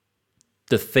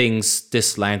the things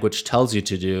this language tells you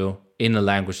to do in a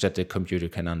language that the computer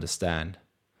can understand.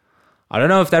 I don't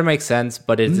know if that makes sense,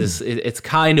 but it's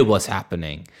kind of what's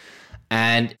happening.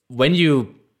 And when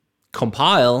you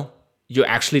compile, you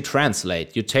actually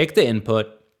translate. You take the input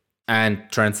and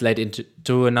translate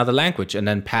into another language and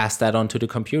then pass that on to the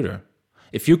computer.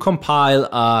 If you compile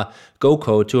a Go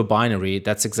code to a binary,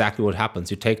 that's exactly what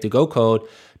happens. You take the Go code,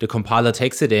 the compiler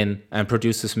takes it in and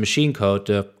produces machine code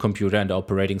the computer and the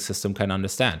operating system can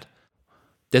understand.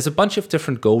 There's a bunch of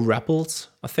different Go REPLs,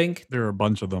 I think. There are a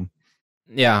bunch of them.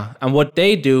 Yeah. And what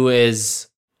they do is,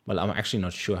 well, I'm actually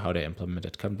not sure how they implement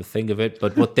it, come to think of it,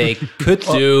 but what they could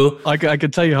do... I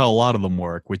could tell you how a lot of them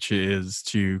work, which is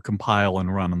to compile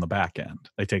and run on the back end.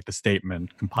 They take the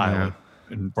statement, compile it,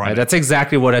 and run it. That's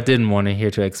exactly what I didn't want to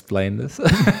hear to explain this.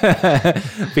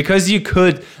 Because you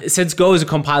could, since Go is a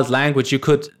compiled language, you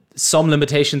could, some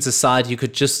limitations aside, you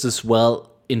could just as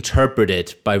well interpret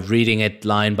it by reading it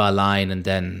line by line and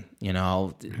then,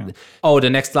 the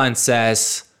next line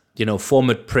says,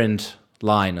 format print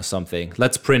line or something.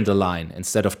 Let's print a line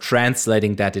instead of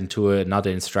translating that into another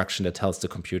instruction that tells the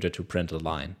computer to print a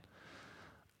line.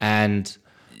 And,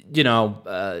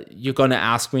 you're going to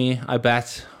ask me, I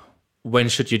bet, when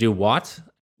should you do what?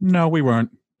 No, we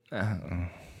weren't.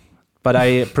 But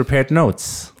I prepared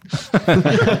notes.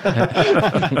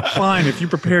 Fine, if you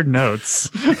prepared notes.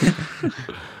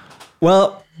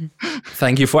 Well,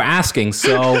 thank you for asking.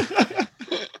 So,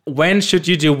 when should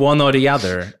you do one or the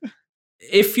other?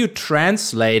 If you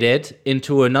translate it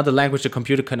into another language the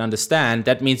computer can understand,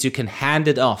 that means you can hand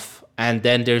it off, and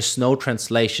then there's no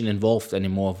translation involved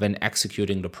anymore when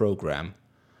executing the program,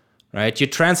 right? You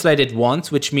translate it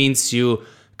once, which means you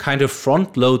kind of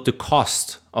front load the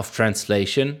cost of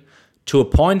translation to a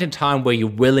point in time where you're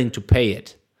willing to pay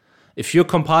it. If you're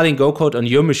compiling Go code on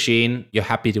your machine, you're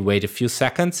happy to wait a few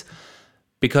seconds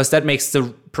because that makes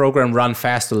the program run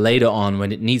faster later on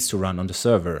when it needs to run on the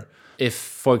server. If,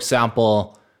 for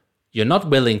example, you're not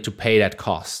willing to pay that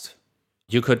cost,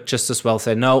 you could just as well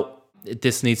say, no,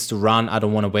 this needs to run. I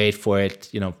don't want to wait for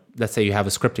it. Let's say you have a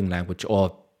scripting language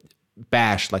or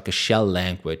Bash, like a shell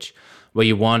language, where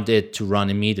you want it to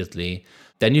run immediately.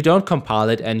 Then you don't compile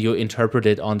it and you interpret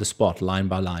it on the spot, line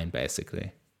by line,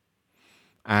 basically.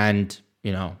 And,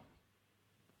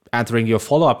 answering your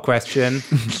follow-up question...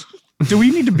 Do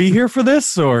we need to be here for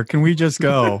this, or can we just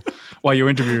go while you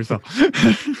interview yourself?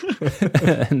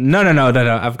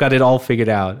 No. I've got it all figured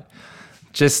out.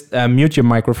 Just mute your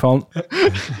microphone.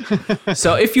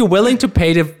 So if you're willing to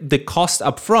pay the cost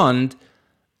up front,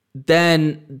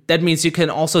 then that means you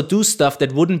can also do stuff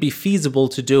that wouldn't be feasible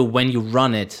to do when you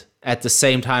run it at the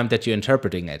same time that you're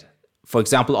interpreting it. For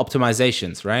example,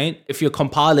 optimizations, right? If you're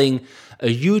compiling a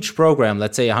huge program,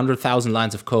 let's say 100,000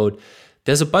 lines of code,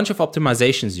 there's a bunch of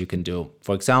optimizations you can do.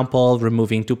 For example,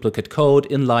 removing duplicate code,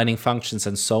 inlining functions,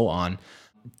 and so on.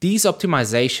 These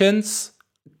optimizations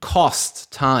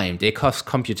cost time. They cost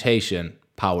computation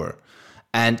power.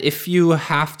 And if you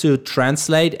have to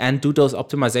translate and do those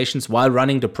optimizations while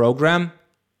running the program,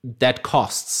 that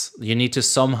costs. You need to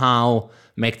somehow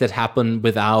make that happen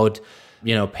without,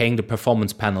 paying the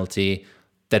performance penalty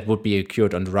that would be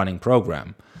accrued on the running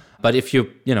program. But if you're,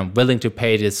 willing to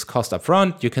pay this cost up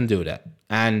front, you can do that.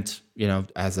 And,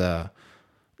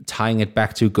 tying it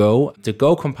back to Go, the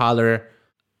Go compiler,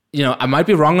 I might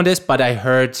be wrong on this, but I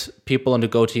heard people on the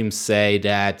Go team say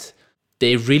that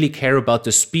they really care about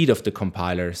the speed of the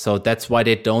compiler. So that's why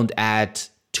they don't add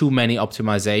too many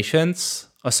optimizations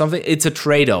or something. It's a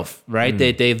trade-off, right?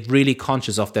 They're really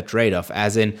conscious of that trade-off,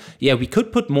 as in, we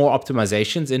could put more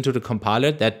optimizations into the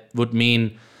compiler. That would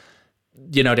mean...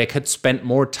 they could spend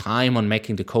more time on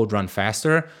making the code run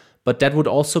faster, but that would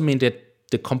also mean that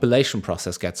the compilation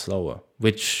process gets slower,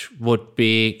 which would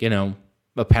be,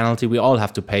 a penalty we all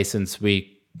have to pay since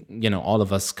we, all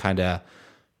of us kind of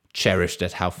cherish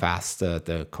that how fast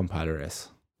the compiler is.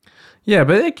 Yeah,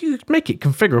 but you could make it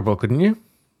configurable, couldn't you?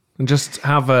 And just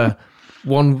have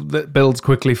one that builds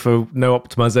quickly for no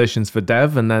optimizations for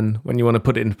dev, and then when you want to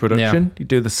put it into production, you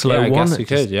do the slow one. I guess you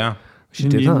could, yeah.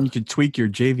 You could tweak your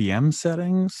JVM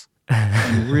settings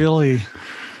and really...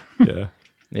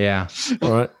 Yeah.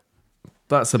 All right.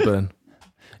 That's a burn.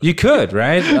 You could,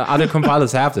 right? Other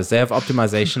compilers have this. They have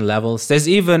optimization levels. There's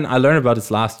even, I learned about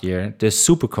this last year, there's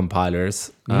super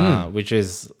compilers, which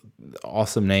is an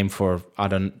awesome name for,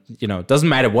 it doesn't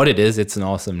matter what it is, it's an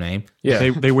awesome name.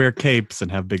 Yeah. They wear capes and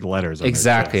have big letters on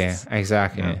Exactly.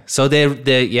 Yeah. So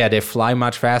they fly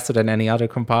much faster than any other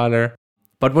compiler.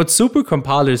 But what super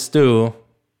compilers do,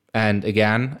 and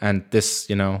again, and this,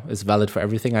 is valid for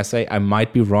everything I say, I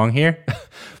might be wrong here,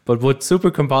 but what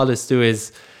super compilers do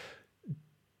is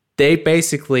they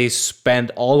basically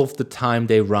spend all of the time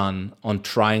they run on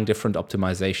trying different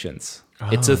optimizations. Oh.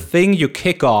 It's a thing you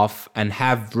kick off and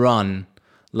have run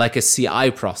like a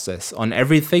CI process. On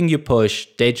everything you push,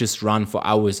 they just run for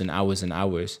hours and hours and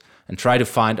hours and try to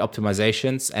find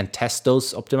optimizations and test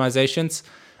those optimizations.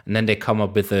 And then they come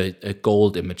up with a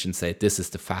gold image and say, this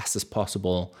is the fastest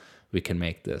possible we can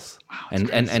make this. Wow,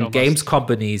 and games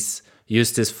companies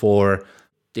use this for,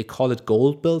 they call it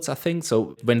gold builds, I think.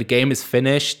 So when the game is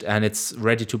finished and it's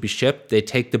ready to be shipped, they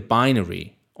take the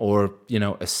binary or,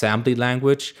 assembly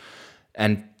language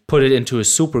and put it into a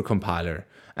super compiler.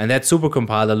 And that super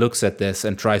compiler looks at this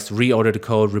and tries to reorder the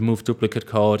code, remove duplicate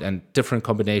code and different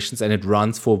combinations, and it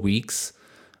runs for weeks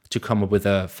to come up with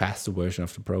a faster version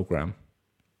of the program.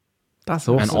 That's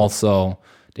awesome. And also,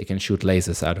 they can shoot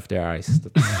lasers out of their eyes.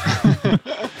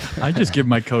 I just give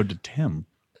my code to Tim.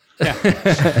 Yeah.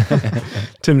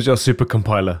 Tim's your super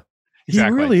compiler. Exactly.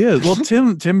 He really is. Well,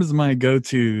 Tim is my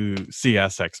go-to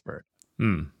CS expert.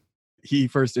 He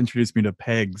first introduced me to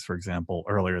pegs, for example,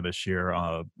 earlier this year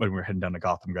when we were heading down to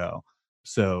Gotham Go.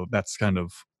 So that's kind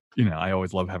of, I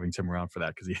always love having Tim around for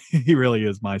that because he really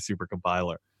is my super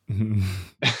compiler.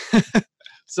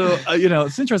 So,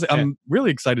 it's interesting. Yeah. I'm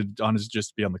really excited, honestly, just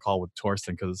to be on the call with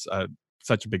Thorsten because I'm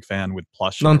such a big fan with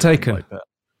Plush. None taken. Like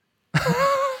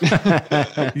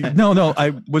that. No,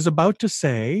 I was about to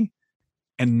say,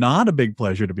 and not a big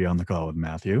pleasure to be on the call with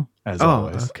Matthew, as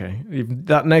always. Okay.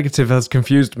 That negative has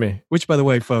confused me. Which, by the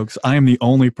way, folks, I am the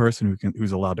only person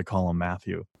who's allowed to call him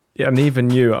Matthew. Yeah, and even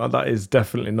you, that is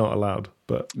definitely not allowed.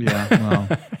 But yeah, well,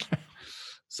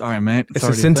 sorry, mate. It's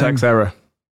a syntax error.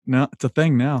 No, it's a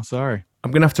thing now. Sorry. I'm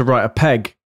going to have to write a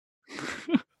peg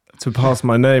to pass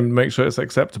my name and make sure it's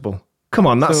acceptable. Come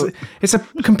on, it's a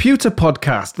computer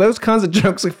podcast. Those kinds of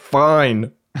jokes are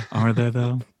fine. Are they,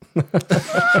 though?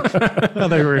 Are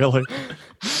they really?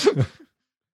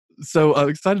 So I'm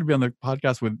excited to be on the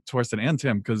podcast with Thorsten and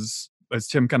Tim because, as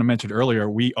Tim kind of mentioned earlier,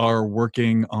 we are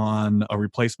working on a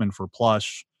replacement for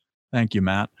Plush. Thank you,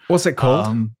 Matt. What's it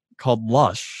called? Called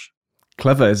Lush.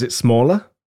 Clever. Is it smaller?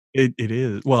 It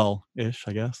is. Well, ish,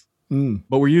 I guess.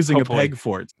 But we're using a peg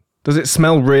for it. Does it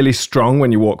smell really strong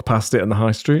when you walk past it on the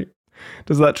high street?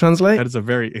 Does that translate? That is a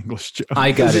very English joke.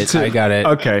 I got it.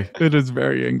 Okay. It is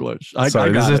very English.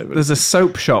 There's a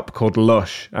soap shop called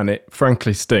Lush, and it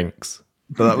frankly stinks.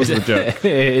 But that was the joke.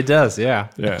 It does, yeah.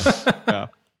 Yeah.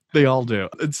 They all do.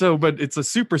 And so, but it's a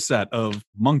superset of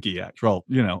Monkey, of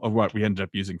what we ended up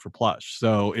using for Plush.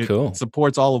 So it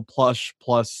supports all of Plush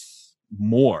plus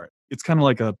more. It's kind of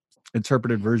like a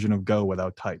interpreted version of Go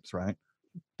without types, right?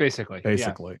 Basically.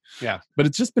 Yeah. But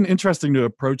it's just been interesting to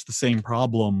approach the same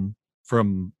problem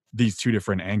from these two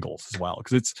different angles as well,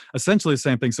 because it's essentially the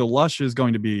same thing. So Lush is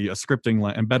going to be a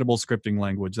embeddable scripting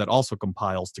language that also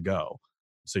compiles to Go.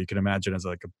 So you can imagine as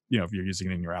if you're using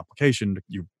it in your application,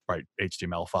 you write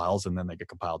HTML files and then they get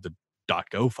compiled to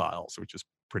 .go files, which is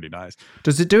pretty nice.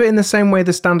 Does it do it in the same way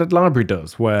the standard library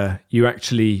does, where you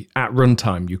actually, at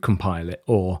runtime, you compile it,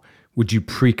 or would you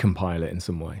pre-compile it in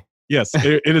some way? Yes,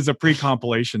 it is a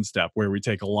pre-compilation step where we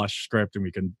take a Lush script and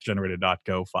we can generate a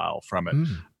 .go file from it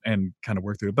and kind of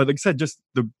work through it. But like I said, just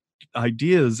the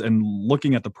ideas and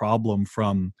looking at the problem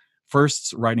from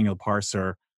first writing a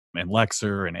parser and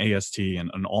Lexer and AST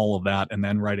and all of that, and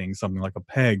then writing something like a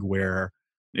peg where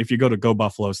if you go to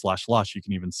gobuffalo/lush, you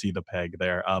can even see the peg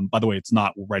there. By the way, it's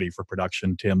not ready for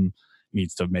production. Tim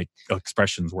needs to make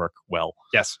expressions work well.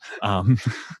 Yes.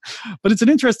 But it's an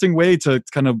interesting way to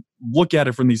kind of look at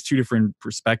it from these two different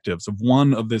perspectives of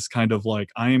one of this kind of like,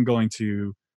 I am going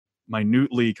to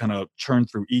minutely kind of churn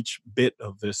through each bit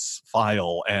of this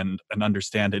file and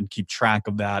understand it and keep track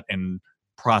of that and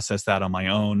process that on my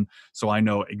own. So I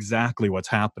know exactly what's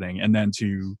happening. And then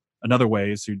to another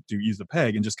way is to use the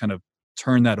peg and just kind of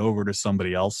turn that over to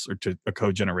somebody else or to a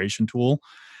code generation tool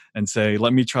and say,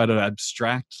 let me try to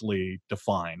abstractly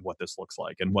define what this looks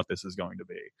like and what this is going to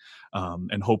be,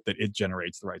 and hope that it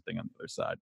generates the right thing on the other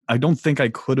side. I don't think I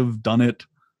could have done it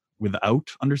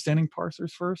without understanding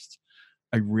parsers first.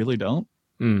 I really don't.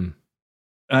 And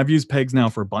I've used pegs now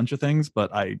for a bunch of things, but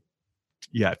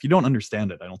if you don't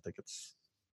understand it, I don't think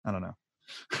I don't know.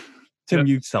 Tim,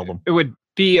 you sell them. It would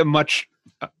be a much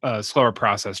slower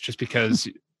process just because,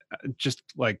 just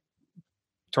like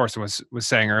Thorsten was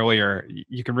saying earlier,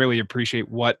 you can really appreciate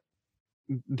what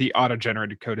the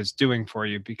auto-generated code is doing for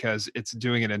you because it's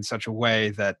doing it in such a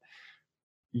way that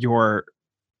you're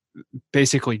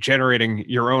basically generating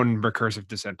your own recursive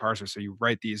descent parser. So you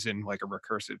write these in like a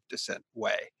recursive descent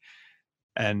way.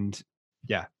 And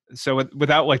yeah, so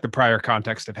without like the prior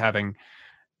context of having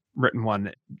written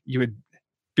one, you would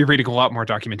be reading a lot more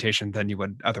documentation than you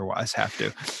would otherwise have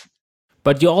to.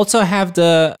 But you also have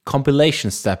the compilation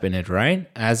step in it, right?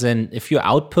 As in, if you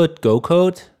output Go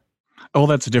code. Oh,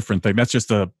 that's a different thing. That's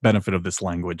just a benefit of this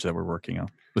language that we're working on,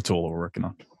 the tool that we're working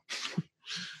on.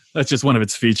 That's just one of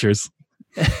its features.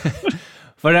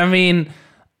 But I mean,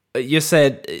 you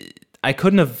said I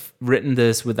couldn't have written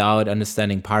this without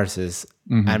understanding parsers.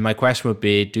 Mm-hmm. And my question would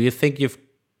be, do you think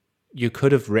you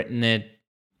could have written it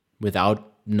without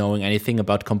knowing anything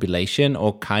about compilation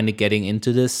or kind of getting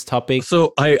into this topic?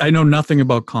 So I know nothing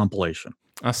about compilation.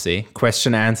 I see.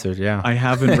 Question answered. Yeah. I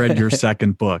haven't read your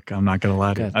second book. I'm not going to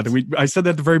lie to you. I said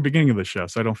that at the very beginning of the show,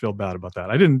 so I don't feel bad about that.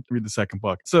 I didn't read the second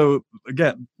book. So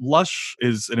again, Lush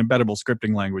is an embeddable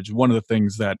scripting language. One of the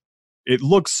things that it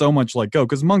looks so much like Go,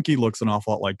 because Monkey looks an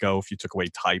awful lot like Go if you took away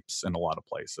types in a lot of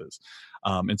places.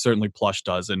 And certainly Plush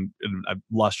does, and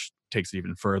Lush takes it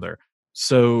even further.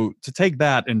 So to take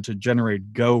that and to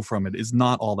generate Go from it is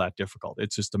not all that difficult.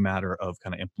 It's just a matter of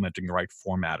kind of implementing the right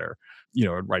formatter,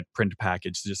 right print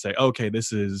package to just say, okay,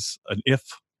 this is an if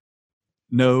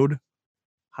node.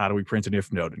 How do we print an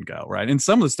if node in Go, right? And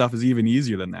some of the stuff is even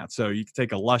easier than that. So you can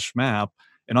take a Lush map,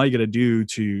 and all you got to do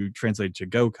to translate to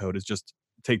Go code is just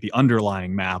take the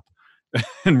underlying map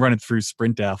and run it through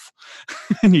sprintf,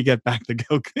 and you get back the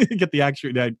Go, you get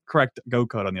the correct Go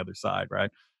code on the other side, right?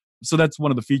 So that's one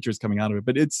of the features coming out of it.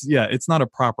 But it's not a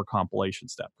proper compilation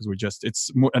step because it's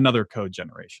another code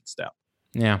generation step.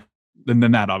 Yeah. And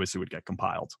then that obviously would get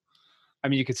compiled. I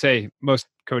mean, you could say most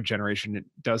code generation, it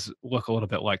does look a little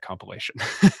bit like compilation,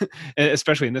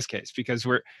 especially in this case, because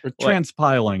we're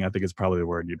transpiling, I think is probably the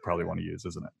word you'd probably want to use,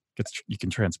 isn't it? You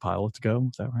can transpile it to Go.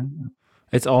 Is that right?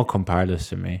 It's all compilers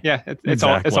to me. Yeah, it's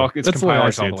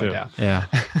compilers all the way down. Yeah.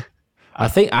 I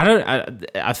think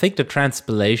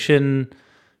the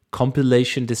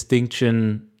compilation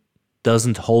distinction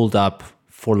doesn't hold up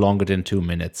for longer than 2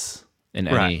 minutes in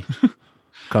any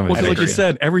conversation. Well, like you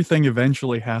said, everything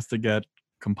eventually has to get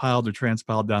compiled or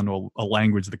transpiled down to a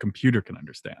language the computer can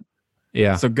understand.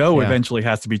 Yeah. So Go eventually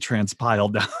has to be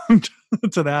transpiled down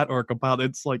to that or compiled.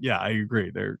 It's like, yeah, I agree.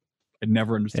 I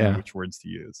never understand which words to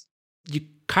use. You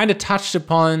kind of touched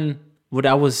upon what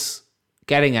I was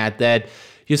getting at, that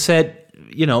you said,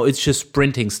 it's just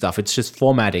printing stuff. It's just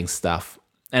formatting stuff.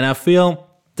 And I feel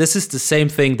this is the same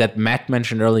thing that Matt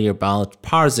mentioned earlier about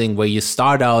parsing, where you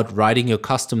start out writing your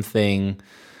custom thing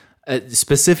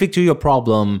specific to your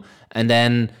problem. And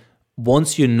then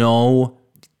once you know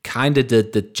kind of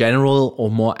the general or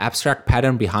more abstract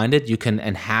pattern behind it, you can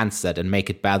enhance that and make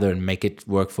it better and make it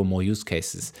work for more use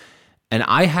cases. And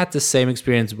I had the same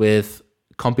experience with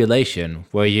compilation,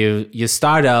 where you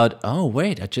start out, oh,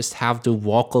 wait, I just have to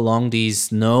walk along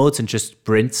these nodes and just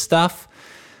print stuff.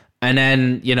 And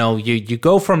then, you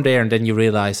go from there, and then you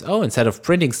realize, oh, instead of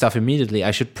printing stuff immediately, I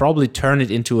should probably turn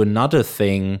it into another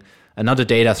thing, another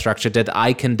data structure that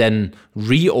I can then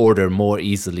reorder more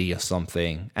easily or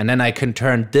something. And then I can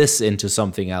turn this into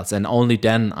something else. And only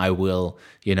then I will,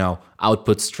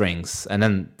 output strings. And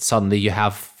then suddenly you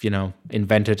have,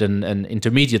 invented an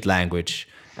intermediate language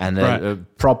and a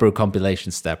proper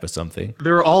compilation step or something.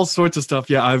 There are all sorts of stuff.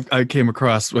 Yeah, I came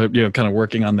across, kind of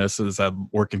working on this as I'm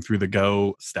working through the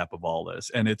Go step of all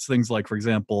this. And it's things like, for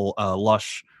example,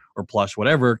 Lush or Plush,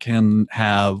 whatever, can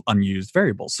have unused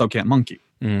variables. So can't Monkey,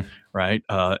 right?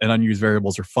 And unused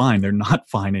variables are fine. They're not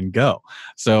fine in Go.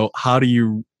 So how do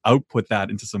you output that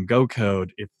into some Go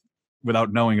code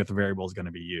without knowing if the variable is going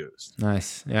to be used?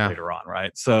 Nice, yeah. Later on,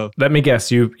 right? So let me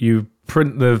guess, you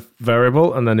print the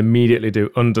variable and then immediately do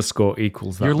 _equals that.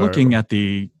 You're variable. looking at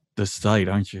the site,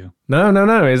 aren't you?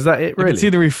 No. Is that it? Really? I can see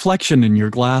the reflection in your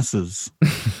glasses.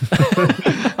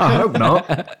 I hope not.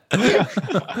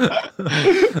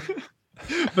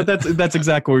 But that's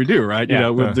exactly what we do, right? Yeah,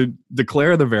 we'll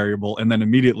declare the variable and then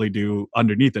immediately do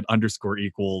underneath it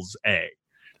 _equals a,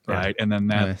 right? And then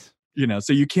that, nice.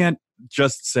 So you can't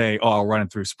just say, oh, I'll run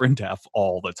it through sprintf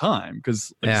all the time,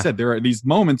 because like I said, there are these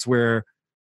moments where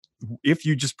if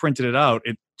you just printed it out,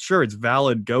 it's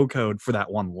valid Go code for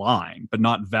that one line, but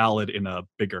not valid in a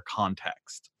bigger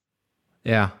context.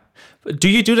 Yeah. Do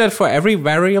you do that for every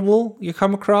variable you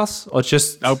come across, or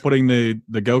just outputting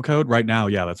the Go code right now?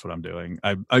 Yeah, that's what I'm doing.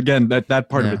 Again, that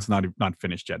part of it's not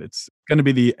finished yet. It's going to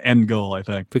be the end goal, I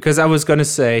think. Because I was going to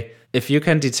say, if you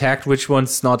can detect which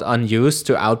one's not unused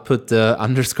to output the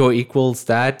 _equals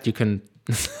that, you can.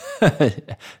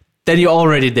 Then you're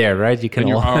already there, right? You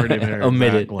can already there,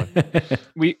 omit it.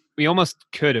 We almost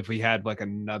could if we had like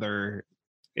another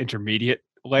intermediate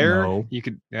layer. No. You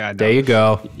could. There you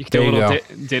go. You could do a little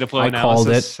data flow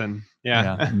analysis. Called it. And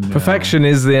No. Perfection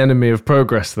is the enemy of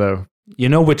progress, though. You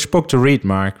know which book to read,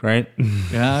 Mark, right?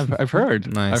 Yeah, I've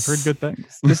heard. Nice. I've heard good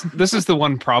things. This is the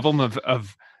one problem of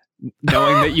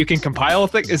knowing that you can compile a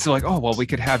thing. It's like, oh, well, we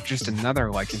could have just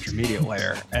another like intermediate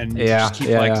layer and just keep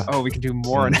oh, we can do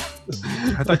more. I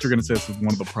thought you were going to say this was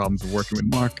one of the problems of working with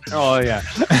Mark. Oh, yeah.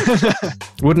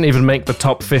 Wouldn't even make the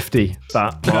top 50,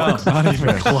 that. No, not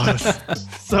even close.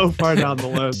 So far down the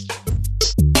list.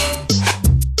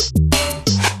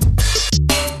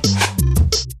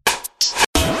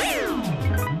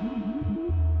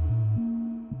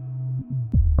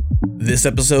 This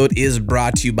episode is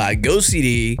brought to you by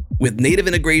GoCD. With native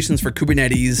integrations for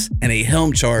Kubernetes and a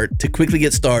Helm chart to quickly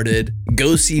get started,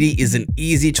 GoCD is an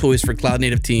easy choice for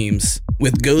cloud-native teams.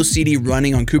 With GoCD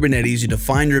running on Kubernetes, you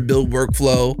define your build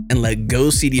workflow and let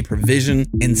GoCD provision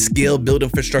and scale build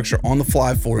infrastructure on the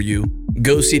fly for you.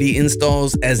 GoCD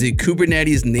installs as a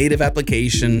Kubernetes native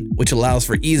application, which allows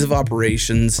for ease of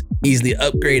operations, easily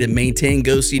upgrade and maintain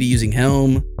GoCD using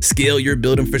Helm, scale your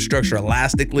build infrastructure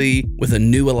elastically with a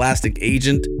new Elastic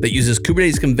agent that uses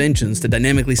Kubernetes conventions to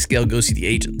dynamically scale GoCD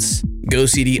agents.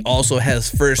 GoCD also has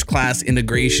first-class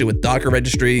integration with Docker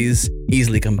registries,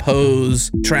 easily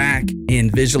compose, track, and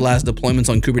visualize deployments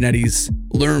on Kubernetes.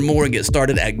 Learn more and get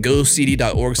started at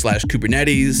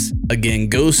gocd.org/Kubernetes. Again,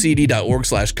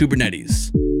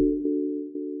 gocd.org/Kubernetes.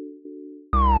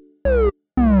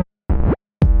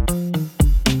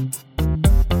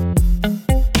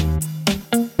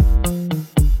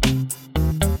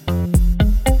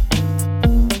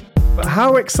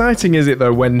 How exciting is it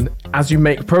though when, as you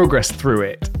make progress through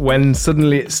it, when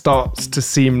suddenly it starts to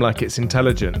seem like it's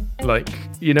intelligent? Like,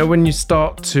 you know, when you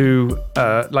start to,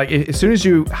 as soon as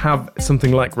you have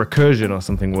something like recursion or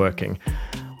something working,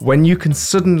 when you can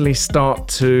suddenly start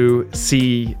to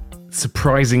see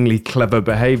surprisingly clever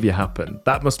behavior happen,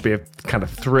 that must be a kind of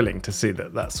thrilling to see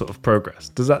that sort of progress.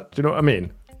 Do you know what I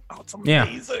mean? Oh, it's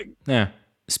amazing. Yeah.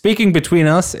 Speaking between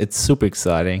us, it's super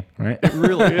exciting, right? It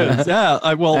really is. Yeah.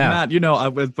 Matt, when I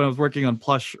was working on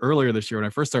Plush earlier this year, when I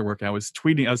first started working, I was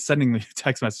sending the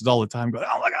text messages all the time going,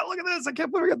 oh my God, look at this. I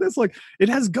can't believe I got this. Like, it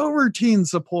has Go routine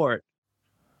support.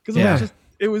 Because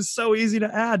it was so easy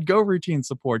to add Go routine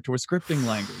support to a scripting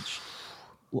language.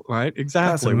 Right?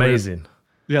 Exactly. That's amazing.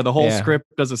 The whole script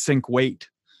does a sync wait.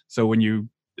 So when you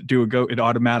do a Go, it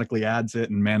automatically adds it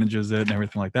and manages it and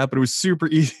everything like that. But it was super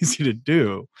easy to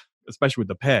do. Especially with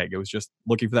the peg, it was just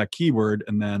looking for that keyword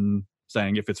and then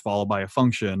saying if it's followed by a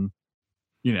function,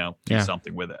 do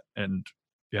something with it. And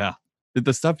the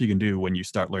stuff you can do when you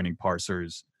start learning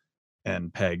parsers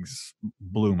and pegs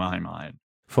blew my mind.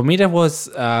 For me, that was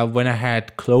when I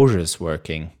had closures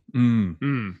working.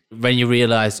 When you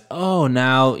realize,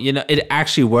 now, it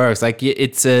actually works. Like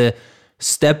it's a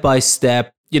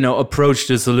step-by-step approach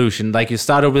to the solution. Like you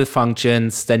start out with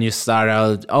functions, then you start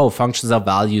out, functions are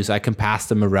values, I can pass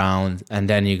them around. And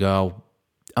then you go,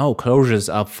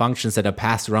 closures are functions that are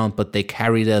passed around, but they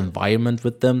carry the environment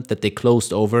with them that they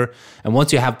closed over. And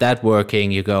once you have that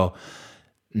working, you go,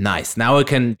 nice. Now I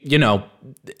can,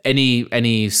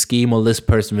 any scheme or list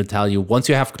person will tell you, once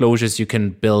you have closures, you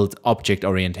can build object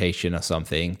orientation or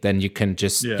something. Then you can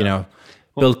just,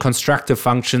 build constructive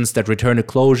functions that return a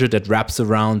closure that wraps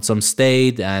around some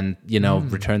state and,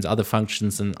 returns other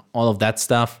functions and all of that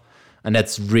stuff. And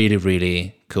that's really,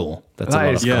 really cool. That's a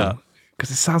lot of fun.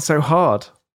 Because it sounds so hard.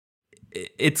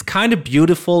 It's kind of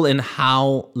beautiful in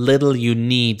how little you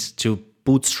need to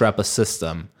bootstrap a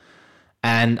system.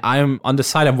 And I'm on the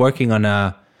side, I'm working on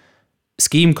a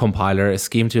scheme compiler, a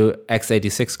scheme to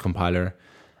x86 compiler.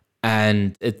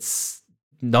 And it's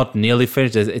not nearly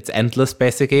finished. It's endless,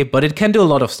 basically, but it can do a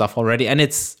lot of stuff already. And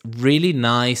it's really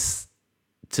nice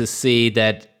to see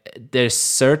that there's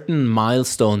certain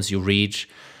milestones you reach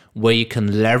where you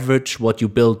can leverage what you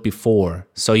built before.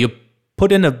 So you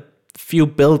put in a few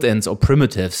built-ins or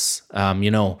primitives,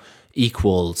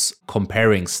 equals,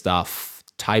 comparing stuff,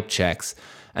 type checks,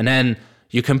 and then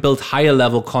you can build higher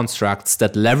level constructs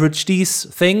that leverage these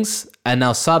things. And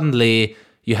now suddenly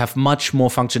you have much more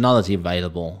functionality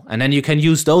available. And then you can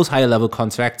use those higher level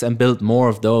contracts and build more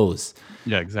of those.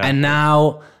 Yeah, exactly. And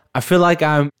now I feel like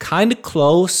I'm kind of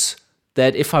close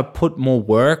that if I put more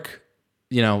work,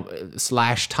 /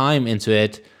 time into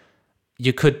it,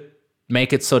 you could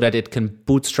make it so that it can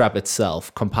bootstrap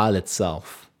itself, compile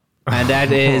itself. And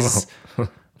that is...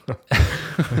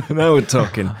 Now we're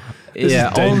talking.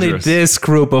 Only this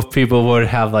group of people would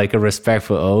have like a respect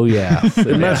for,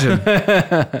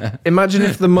 Imagine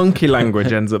if the monkey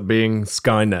language ends up being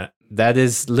Skynet. That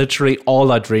is literally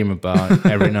all I dream about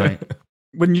every night.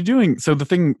 When you're doing, so the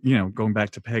thing, going back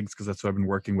to pegs, because that's what I've been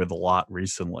working with a lot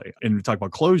recently. And we talk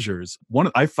about closures.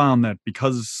 I found that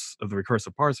because of the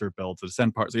recursive parser builds, the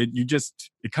descent parser,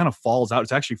 it kind of falls out.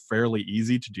 It's actually fairly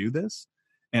easy to do this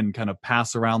and kind of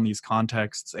pass around these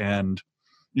contexts. And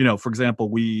for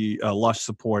example, Lush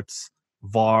supports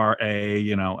var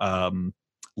a,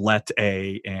 let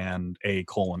a and a :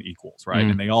 equals, right?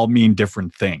 And they all mean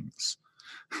different things.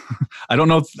 I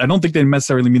don't think they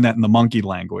necessarily mean that in the monkey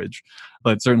language,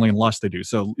 but certainly in Lush they do.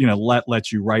 So, let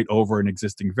lets you write over an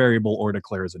existing variable or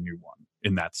declares a new one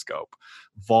in that scope.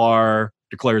 Var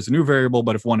declares a new variable,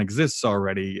 but if one exists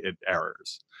already, it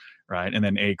errors, right? And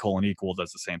then a : equal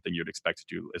does the same thing you'd expect to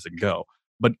do as in Go.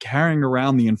 But carrying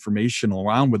around the information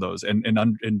around with those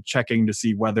and checking to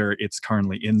see whether it's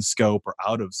currently in scope or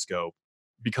out of scope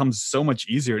becomes so much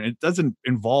easier. And it doesn't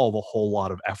involve a whole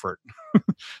lot of effort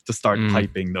to start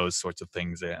piping those sorts of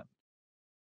things in.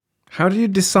 How do you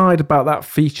decide about that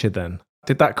feature then?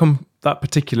 Did that come,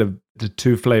 the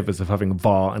two flavors of having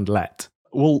var and let?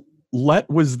 Well, let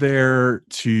was there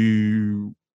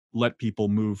to let people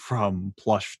move from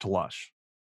plush to lush.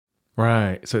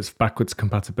 Right. So it's backwards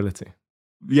compatibility.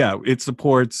 Yeah, it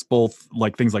supports both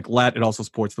like things like let. It also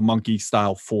supports the monkey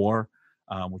style for,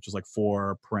 which is like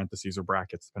for parentheses or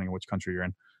brackets, depending on which country you're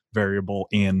in, variable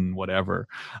in whatever.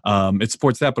 It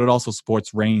supports that, but it also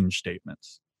supports range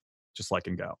statements, just like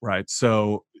in Go, right?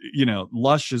 So,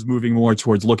 lush is moving more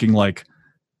towards looking like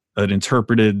an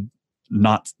interpreted,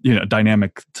 not,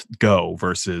 dynamic Go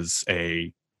versus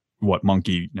what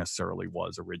monkey necessarily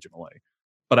was originally.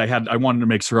 But I wanted to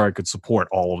make sure I could support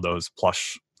all of those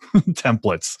plush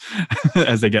templates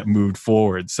as they get moved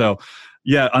forward. So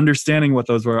yeah, understanding what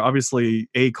those were, obviously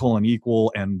a :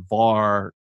 equal and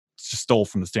var just stole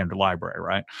from the standard library,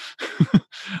 right?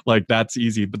 Like that's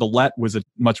easy, but the let was a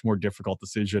much more difficult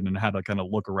decision and had to kind of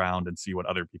look around and see what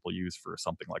other people use for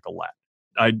something like a let.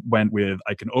 I went with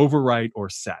I can overwrite or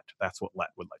set. That's what let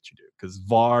would let you do, because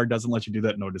var doesn't let you do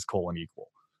that, nor does : equal.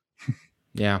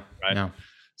 Yeah. Right. Yeah.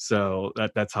 So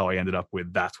that's how I ended up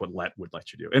with that's what let would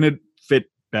let you do. And it fit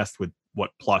best with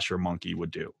what plush or monkey would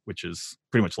do, which is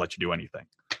pretty much let you do anything.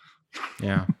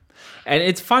 Yeah. And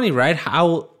it's funny, right?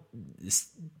 How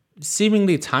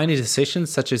seemingly tiny decisions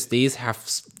such as these have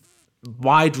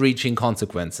wide-reaching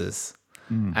consequences.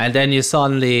 And then you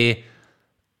suddenly,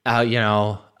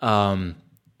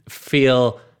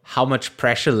 feel how much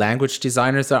pressure language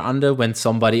designers are under when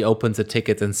somebody opens a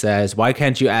ticket and says, why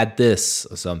can't you add this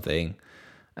or something?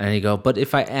 And you go, but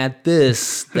if I add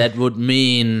this, that would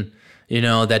mean,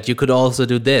 that you could also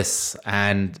do this.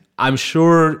 And I'm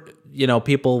sure,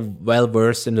 people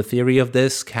well-versed in the theory of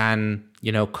this can,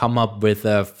 come up with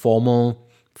a formal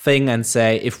thing and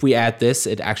say, if we add this,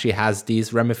 it actually has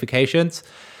these ramifications.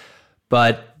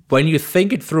 But when you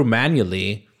think it through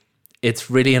manually, it's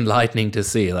really enlightening to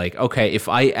see, like, okay, if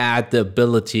I add the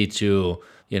ability to,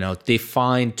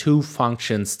 define two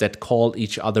functions that call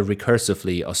each other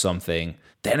recursively or something,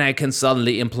 then I can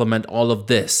suddenly implement all of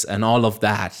this and all of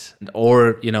that.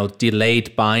 Or,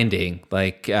 delayed binding.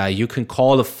 Like you can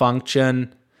call a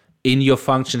function in your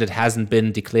function that hasn't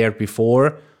been declared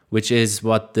before, which is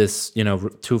what this,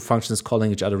 two functions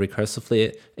calling each other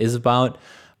recursively is about.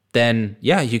 Then,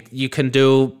 yeah, you can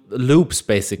do loops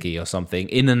basically or something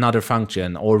in another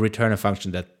function or return a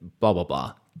function that blah, blah,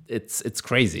 blah. It's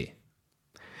crazy.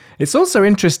 It's also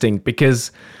interesting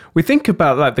because we think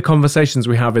about like the conversations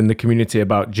we have in the community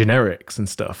about generics and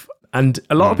stuff. And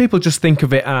a lot of people just think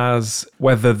of it as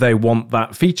whether they want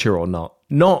that feature or not.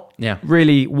 Not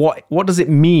really what does it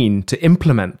mean to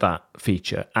implement that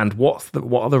feature and what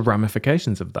are the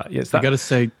ramifications of that? I got to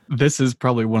say, this is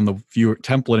probably one of the few,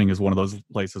 templating is one of those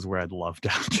places where I'd love to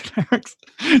have generics.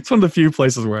 It's one of the few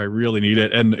places where I really need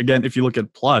it. And again, if you look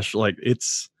at plush, like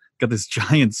it's got this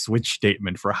giant switch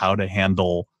statement for how to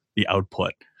handle the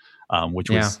output, which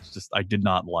was just, I did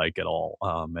not like at all.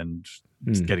 And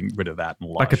just getting rid of that in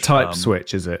Lush. Like a type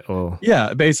switch, is it? Or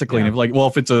yeah, basically. And if like, well,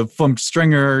 if it's a from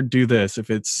stringer, do this. If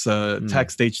it's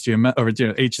text HTML or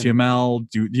HTML,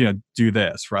 do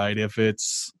this, right? If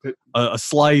it's a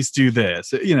slice, do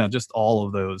this. Just all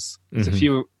of those. There's a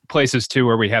few places too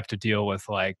where we have to deal with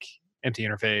like empty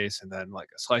interface and then like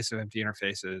a slice of empty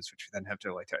interfaces, which we then have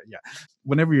to like,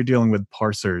 Whenever you're dealing with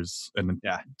parsers, and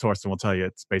Thorsten will tell you,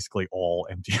 it's basically all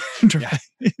empty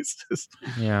interfaces.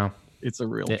 Yeah. It's a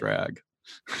real drag.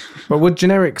 But would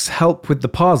generics help with the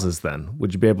parsers then?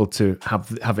 Would you be able to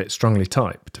have it strongly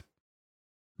typed?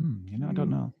 I don't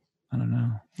know.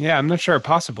 Yeah, I'm not sure.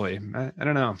 Possibly. I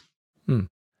don't know.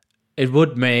 It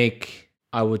would make,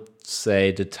 I would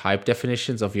say, the type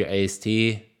definitions of your AST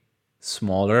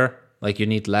smaller. Like you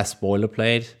need less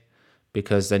boilerplate,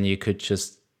 because then you could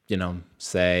just,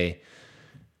 say,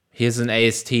 here's an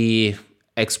AST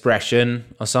expression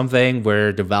or something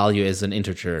where the value is an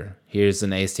integer. Here's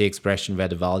an AST expression where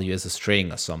the value is a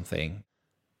string or something.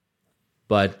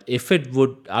 But if it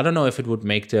would, I don't know if it would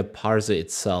make the parser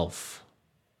itself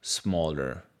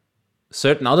smaller.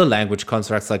 Certain other language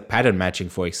constructs like pattern matching,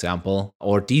 for example,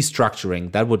 or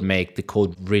destructuring, that would make the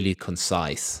code really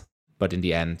concise. But in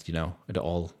the end, it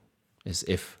all is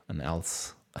if and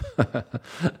else.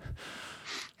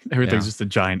 Everything's just a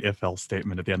giant if-else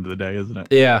statement at the end of the day, isn't it?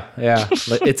 Yeah.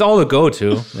 It's all a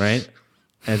go-to, right?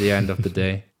 At the end of the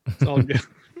day. It's all good.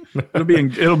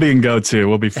 It'll be in go-to.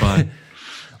 We'll be fine.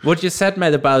 what you said,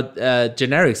 Matt, about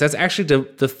generics, that's actually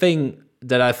the thing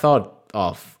that I thought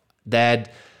of,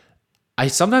 that I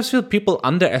sometimes feel people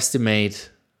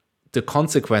underestimate the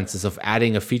consequences of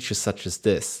adding a feature such as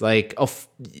this. Like,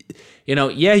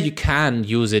 you can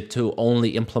use it to only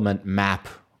implement map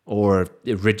or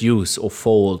reduce or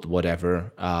fold,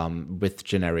 whatever, with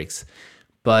generics.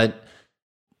 But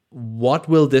what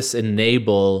will this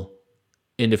enable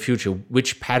in the future?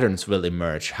 Which patterns will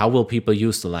emerge? How will people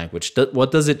use the language?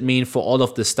 What does it mean for all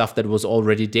of the stuff that was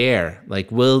already there?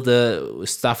 Like, will the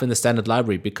stuff in the standard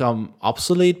library become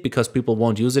obsolete because people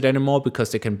won't use it anymore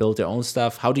because they can build their own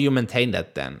stuff? How do you maintain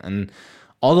that then? And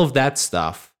all of that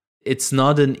stuff, it's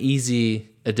not an easy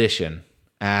addition.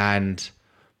 And,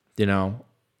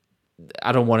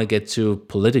 I don't want to get too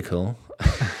political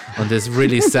on this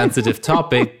really sensitive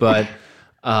topic, but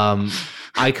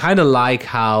I kind of like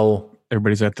how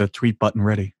everybody's at the tweet button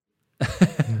ready.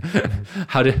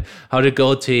 how the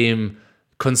Go team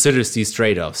considers these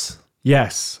trade-offs.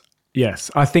 Yes,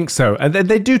 I think so. And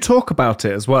they do talk about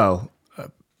it as well.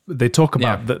 They talk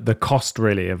about the cost,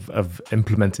 really, of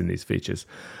implementing these features.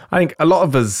 I think a lot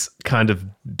of us kind of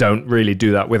don't really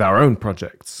do that with our own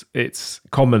projects. It's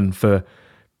common for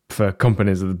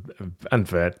companies and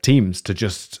for teams to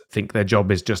just think their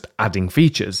job is just adding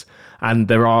features. And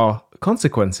there are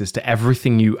consequences to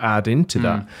everything you add into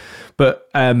that. But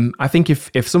I think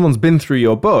if someone's been through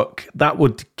your book, that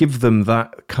would give them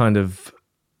that kind of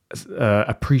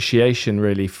appreciation,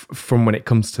 really, from when it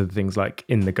comes to things like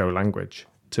in the Go language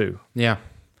too. Yeah.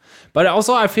 But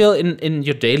also I feel in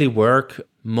your daily work,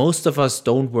 most of us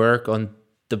don't work on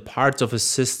the parts of a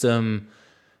system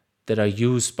that are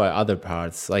used by other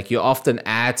parts. Like, you often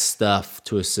add stuff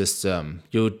to a system.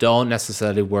 You don't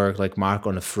necessarily work like Mark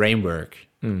on a framework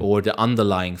or the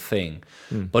underlying thing.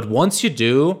 But once you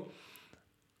build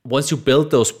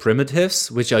those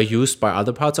primitives, which are used by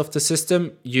other parts of the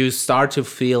system, you start to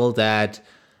feel that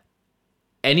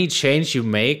any change you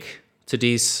make to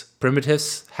these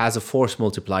primitives has a force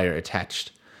multiplier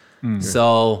attached.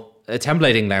 So a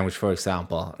templating language, for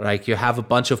example, like you have a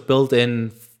bunch of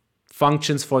built-in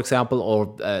functions, for example, or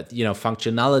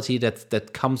functionality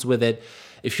that comes with it.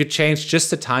 If you change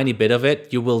just a tiny bit of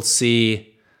it, you will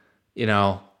see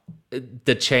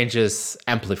the changes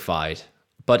amplified.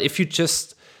 But if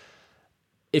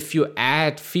you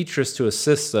add features to a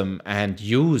system and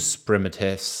use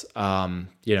primitives,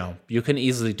 you can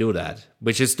easily do that,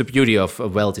 which is the beauty of a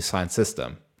well-designed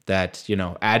system, that,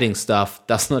 adding stuff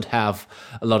does not have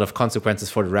a lot of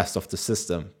consequences for the rest of the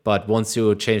system. But once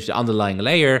you change the underlying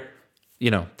layer,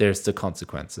 there's the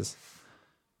consequences.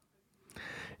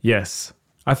 Yes.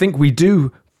 I think we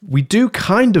do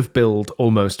kind of build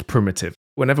almost primitive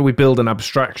whenever we build an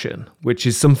abstraction, which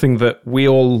is something that we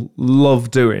all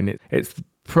love doing. It's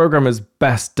programmer's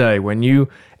best day when you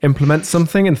implement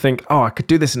something and think, I could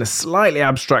do this in a slightly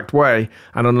abstract way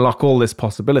and unlock all this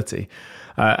possibility.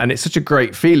 And it's such a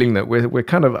great feeling that we're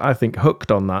kind of, I think,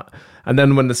 hooked on that. And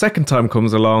then when the second time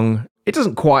comes along, it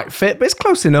doesn't quite fit, but it's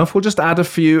close enough. We'll just add a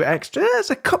few extra. It's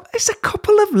a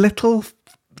couple of little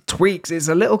tweaks. It's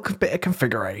a little bit of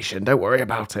configuration. Don't worry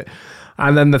about it.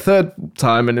 And then the third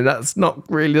time, and that's not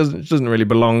really doesn't really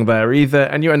belong there either.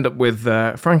 And you end up with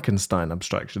Frankenstein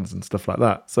abstractions and stuff like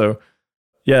that. So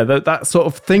yeah, that sort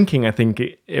of thinking, I think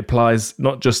it applies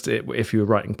not just if you're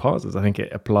writing parsers. I think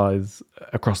it applies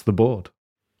across the board.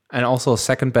 And also,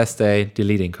 second best day,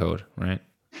 deleting code, right?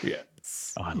 Yeah.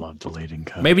 Oh, I love deleting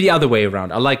code. Maybe the other way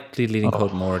around. I like deleting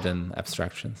code more than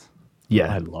abstractions.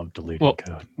 Yeah, I love deleting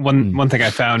code. One thing I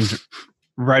found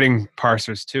writing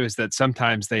parsers too is that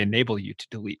sometimes they enable you to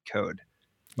delete code.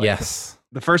 Like yes.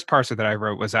 The first parser that I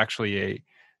wrote was actually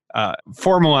a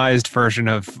formalized version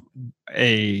of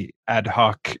a ad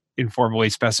hoc, informally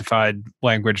specified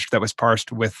language that was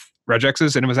parsed with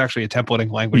regexes, and it was actually a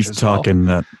templating language. He's talking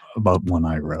about one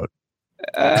I wrote.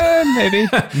 Maybe.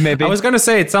 I was going to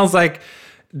say, it sounds like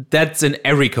that's in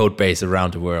every code base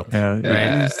around the world. Yeah,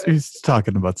 right? He's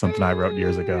talking about something I wrote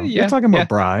years ago. You're talking about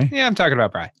Bry. Yeah, I'm talking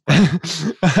about Bry.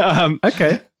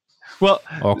 Okay. Well,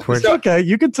 awkward. It's okay.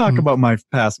 You can talk about my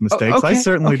past mistakes. Okay. I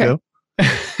certainly do.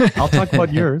 I'll talk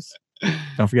about yours.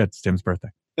 Don't forget, it's Tim's birthday.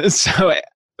 So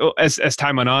as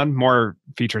time went on, more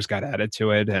features got added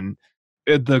to it, and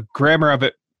the grammar of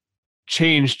it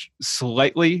changed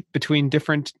slightly between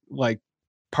different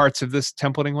parts of this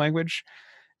templating language.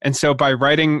 And so by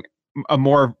writing a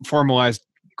more formalized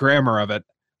grammar of it,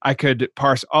 I could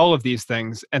parse all of these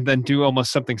things and then do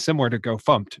almost something similar to Go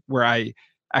Fumped, where I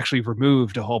actually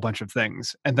removed a whole bunch of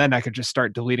things. And then I could just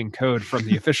start deleting code from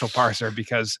the official parser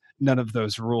because none of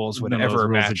those rules would ever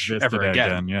match ever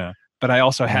again. Yeah. But I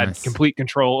also had complete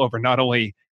control over not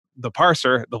only the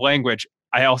parser, the language,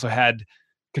 I also had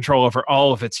control over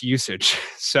all of its usage.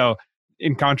 So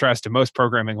in contrast to most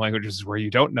programming languages where you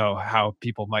don't know how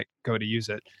people might go to use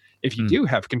it, if you do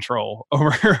have control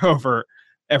over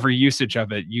every usage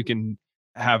of it, you can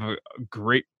have a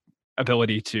great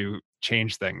ability to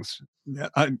change things. Yeah,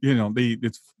 you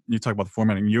talk about the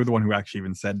formatting. You're the one who actually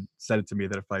even said it to me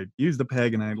that if I use the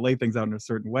peg and I lay things out in a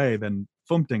certain way, then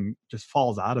fumpting just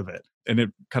falls out of it, and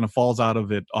it kind of falls out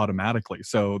of it automatically.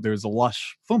 So there's a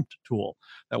lush fumpt tool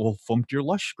that will fumpt your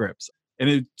lush scripts, and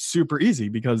it's super easy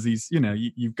because these,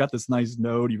 you've got this nice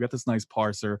node, you've got this nice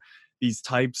parser. These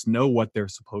types know what they're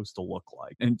supposed to look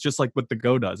like, and just like what the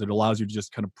Go does, it allows you to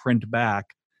just kind of print back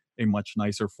a much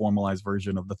nicer formalized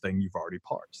version of the thing you've already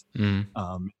parsed.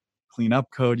 Clean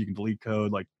up code, you can delete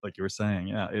code, like you were saying.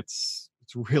 Yeah, it's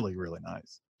really, really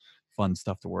nice. Fun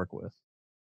stuff to work with.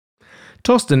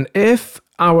 Thorsten, if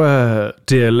our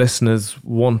dear listeners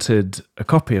wanted a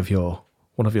copy of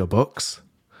one of your books,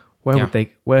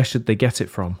 where should they get it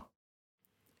from?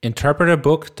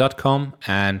 Interpreterbook.com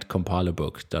and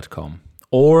compilerbook.com.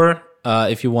 Or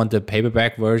if you want the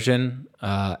paperback version,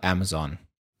 Amazon.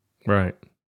 Right.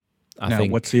 I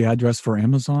think, what's the address for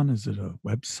Amazon? Is it a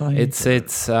website? It's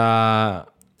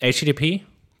HTTP :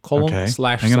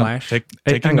 /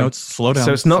 Take notes. Slow down.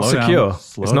 So it's not secure.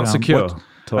 It's not secure.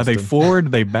 Are they forward? Are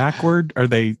they backward?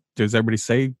 Does everybody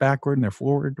say backward and they're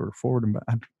forward, or forward and back?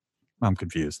 I'm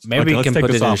confused. Maybe you can put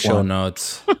it in the show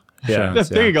notes.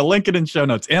 There you go. Link it in show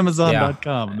notes.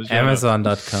 Amazon.com.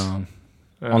 Amazon.com.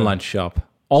 Online shop.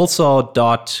 Also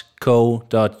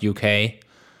 .co.uk.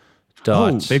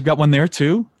 They've got one there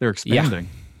too? They're expanding.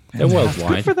 Yeah. They're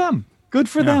worldwide. Good for them. Good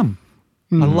for them.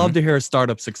 I love to hear a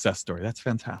startup success story. That's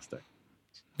fantastic.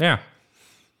 Yeah.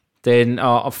 Then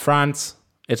France,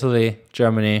 Italy,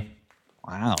 Germany.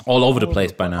 Wow. All over the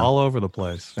place by now. All over the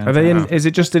place. Are they is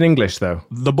it just in English though?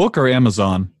 The book or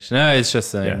Amazon? No, it's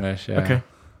just in English. Yeah. Okay.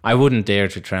 I wouldn't dare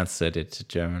to translate it to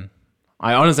German.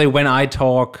 I honestly, when I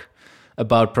talk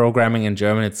about programming in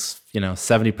German, it's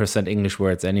 70% English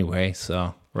words anyway.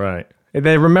 So right,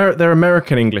 they're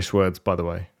American English words, by the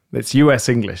way. It's US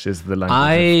English is the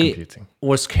language of computing. I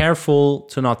was careful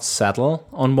to not settle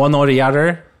on one or the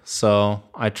other, so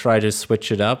I try to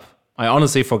switch it up. I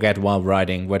honestly forget while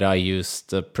writing whether I use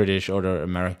the British or the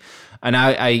American, and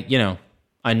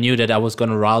I knew that I was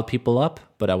going to rile people up,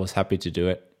 but I was happy to do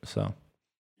it. So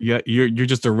yeah, you're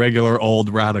just a regular old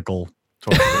radical.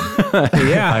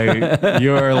 Yeah,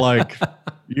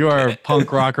 you're a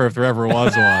punk rocker if there ever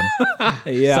was one.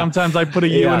 Yeah. Sometimes I put a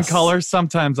U in color,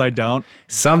 sometimes I don't.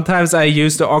 Sometimes I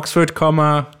use the Oxford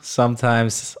comma,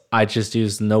 sometimes I just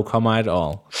use no comma at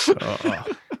all.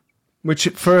 Which,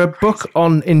 for a book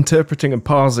on interpreting and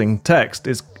parsing text,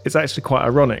 is actually quite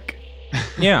ironic.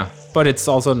 Yeah, but it's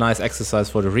also a nice exercise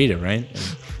for the reader, right?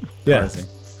 Yeah. Parsing.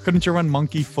 Couldn't you run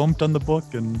monkey fumped on the book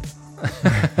and?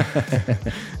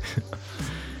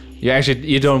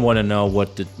 You don't want to know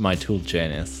what my tool chain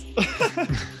is.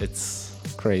 It's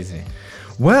crazy.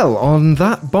 Well, on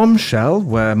that bombshell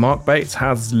where Mark Bates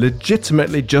has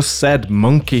legitimately just said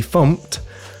monkey thumped,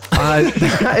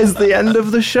 that is the end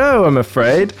of the show, I'm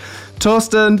afraid.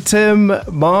 Thorsten, Tim,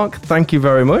 Mark, thank you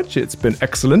very much. It's been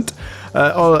excellent.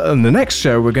 On the next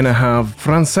show, we're going to have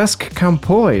Francesc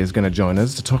Campoy is going to join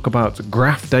us to talk about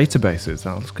graph databases.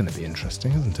 That's going to be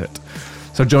interesting, isn't it?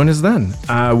 So join us then.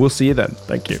 We'll see you then.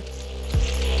 Thank you.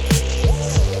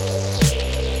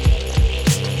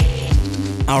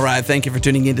 All right, thank you for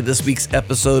tuning into this week's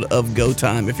episode of Go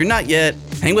Time. If you're not yet,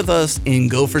 hang with us in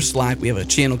Go for Slack. We have a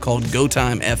channel called Go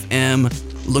Time FM.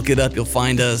 Look it up, you'll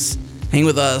find us. Hang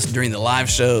with us during the live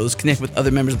shows, connect with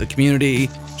other members of the community,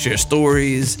 share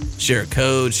stories, share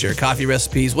code, share coffee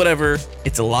recipes, whatever.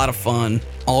 It's a lot of fun.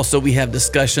 Also, we have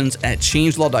discussions at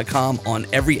changelog.com on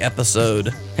every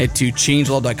episode. Head to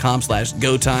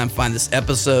changelog.com/GoTime, find this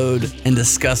episode, and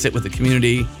discuss it with the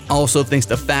community. Also, thanks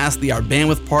to Fastly, our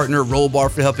bandwidth partner, Rollbar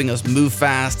for helping us move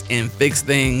fast and fix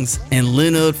things, and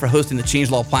Linode for hosting the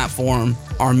Changelog platform.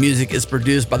 Our music is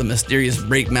produced by the mysterious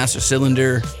Breakmaster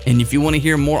Cylinder. And if you want to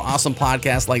hear more awesome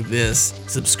podcasts like this,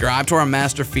 subscribe to our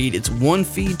master feed. It's one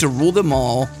feed to rule them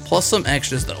all, plus some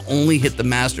extras that only hit the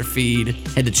master feed.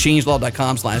 Head to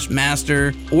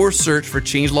changelog.com/master or search for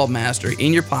Changelog Master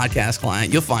in your podcast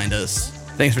client. You'll find us.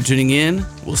 Thanks for tuning in.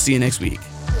 We'll see you next week.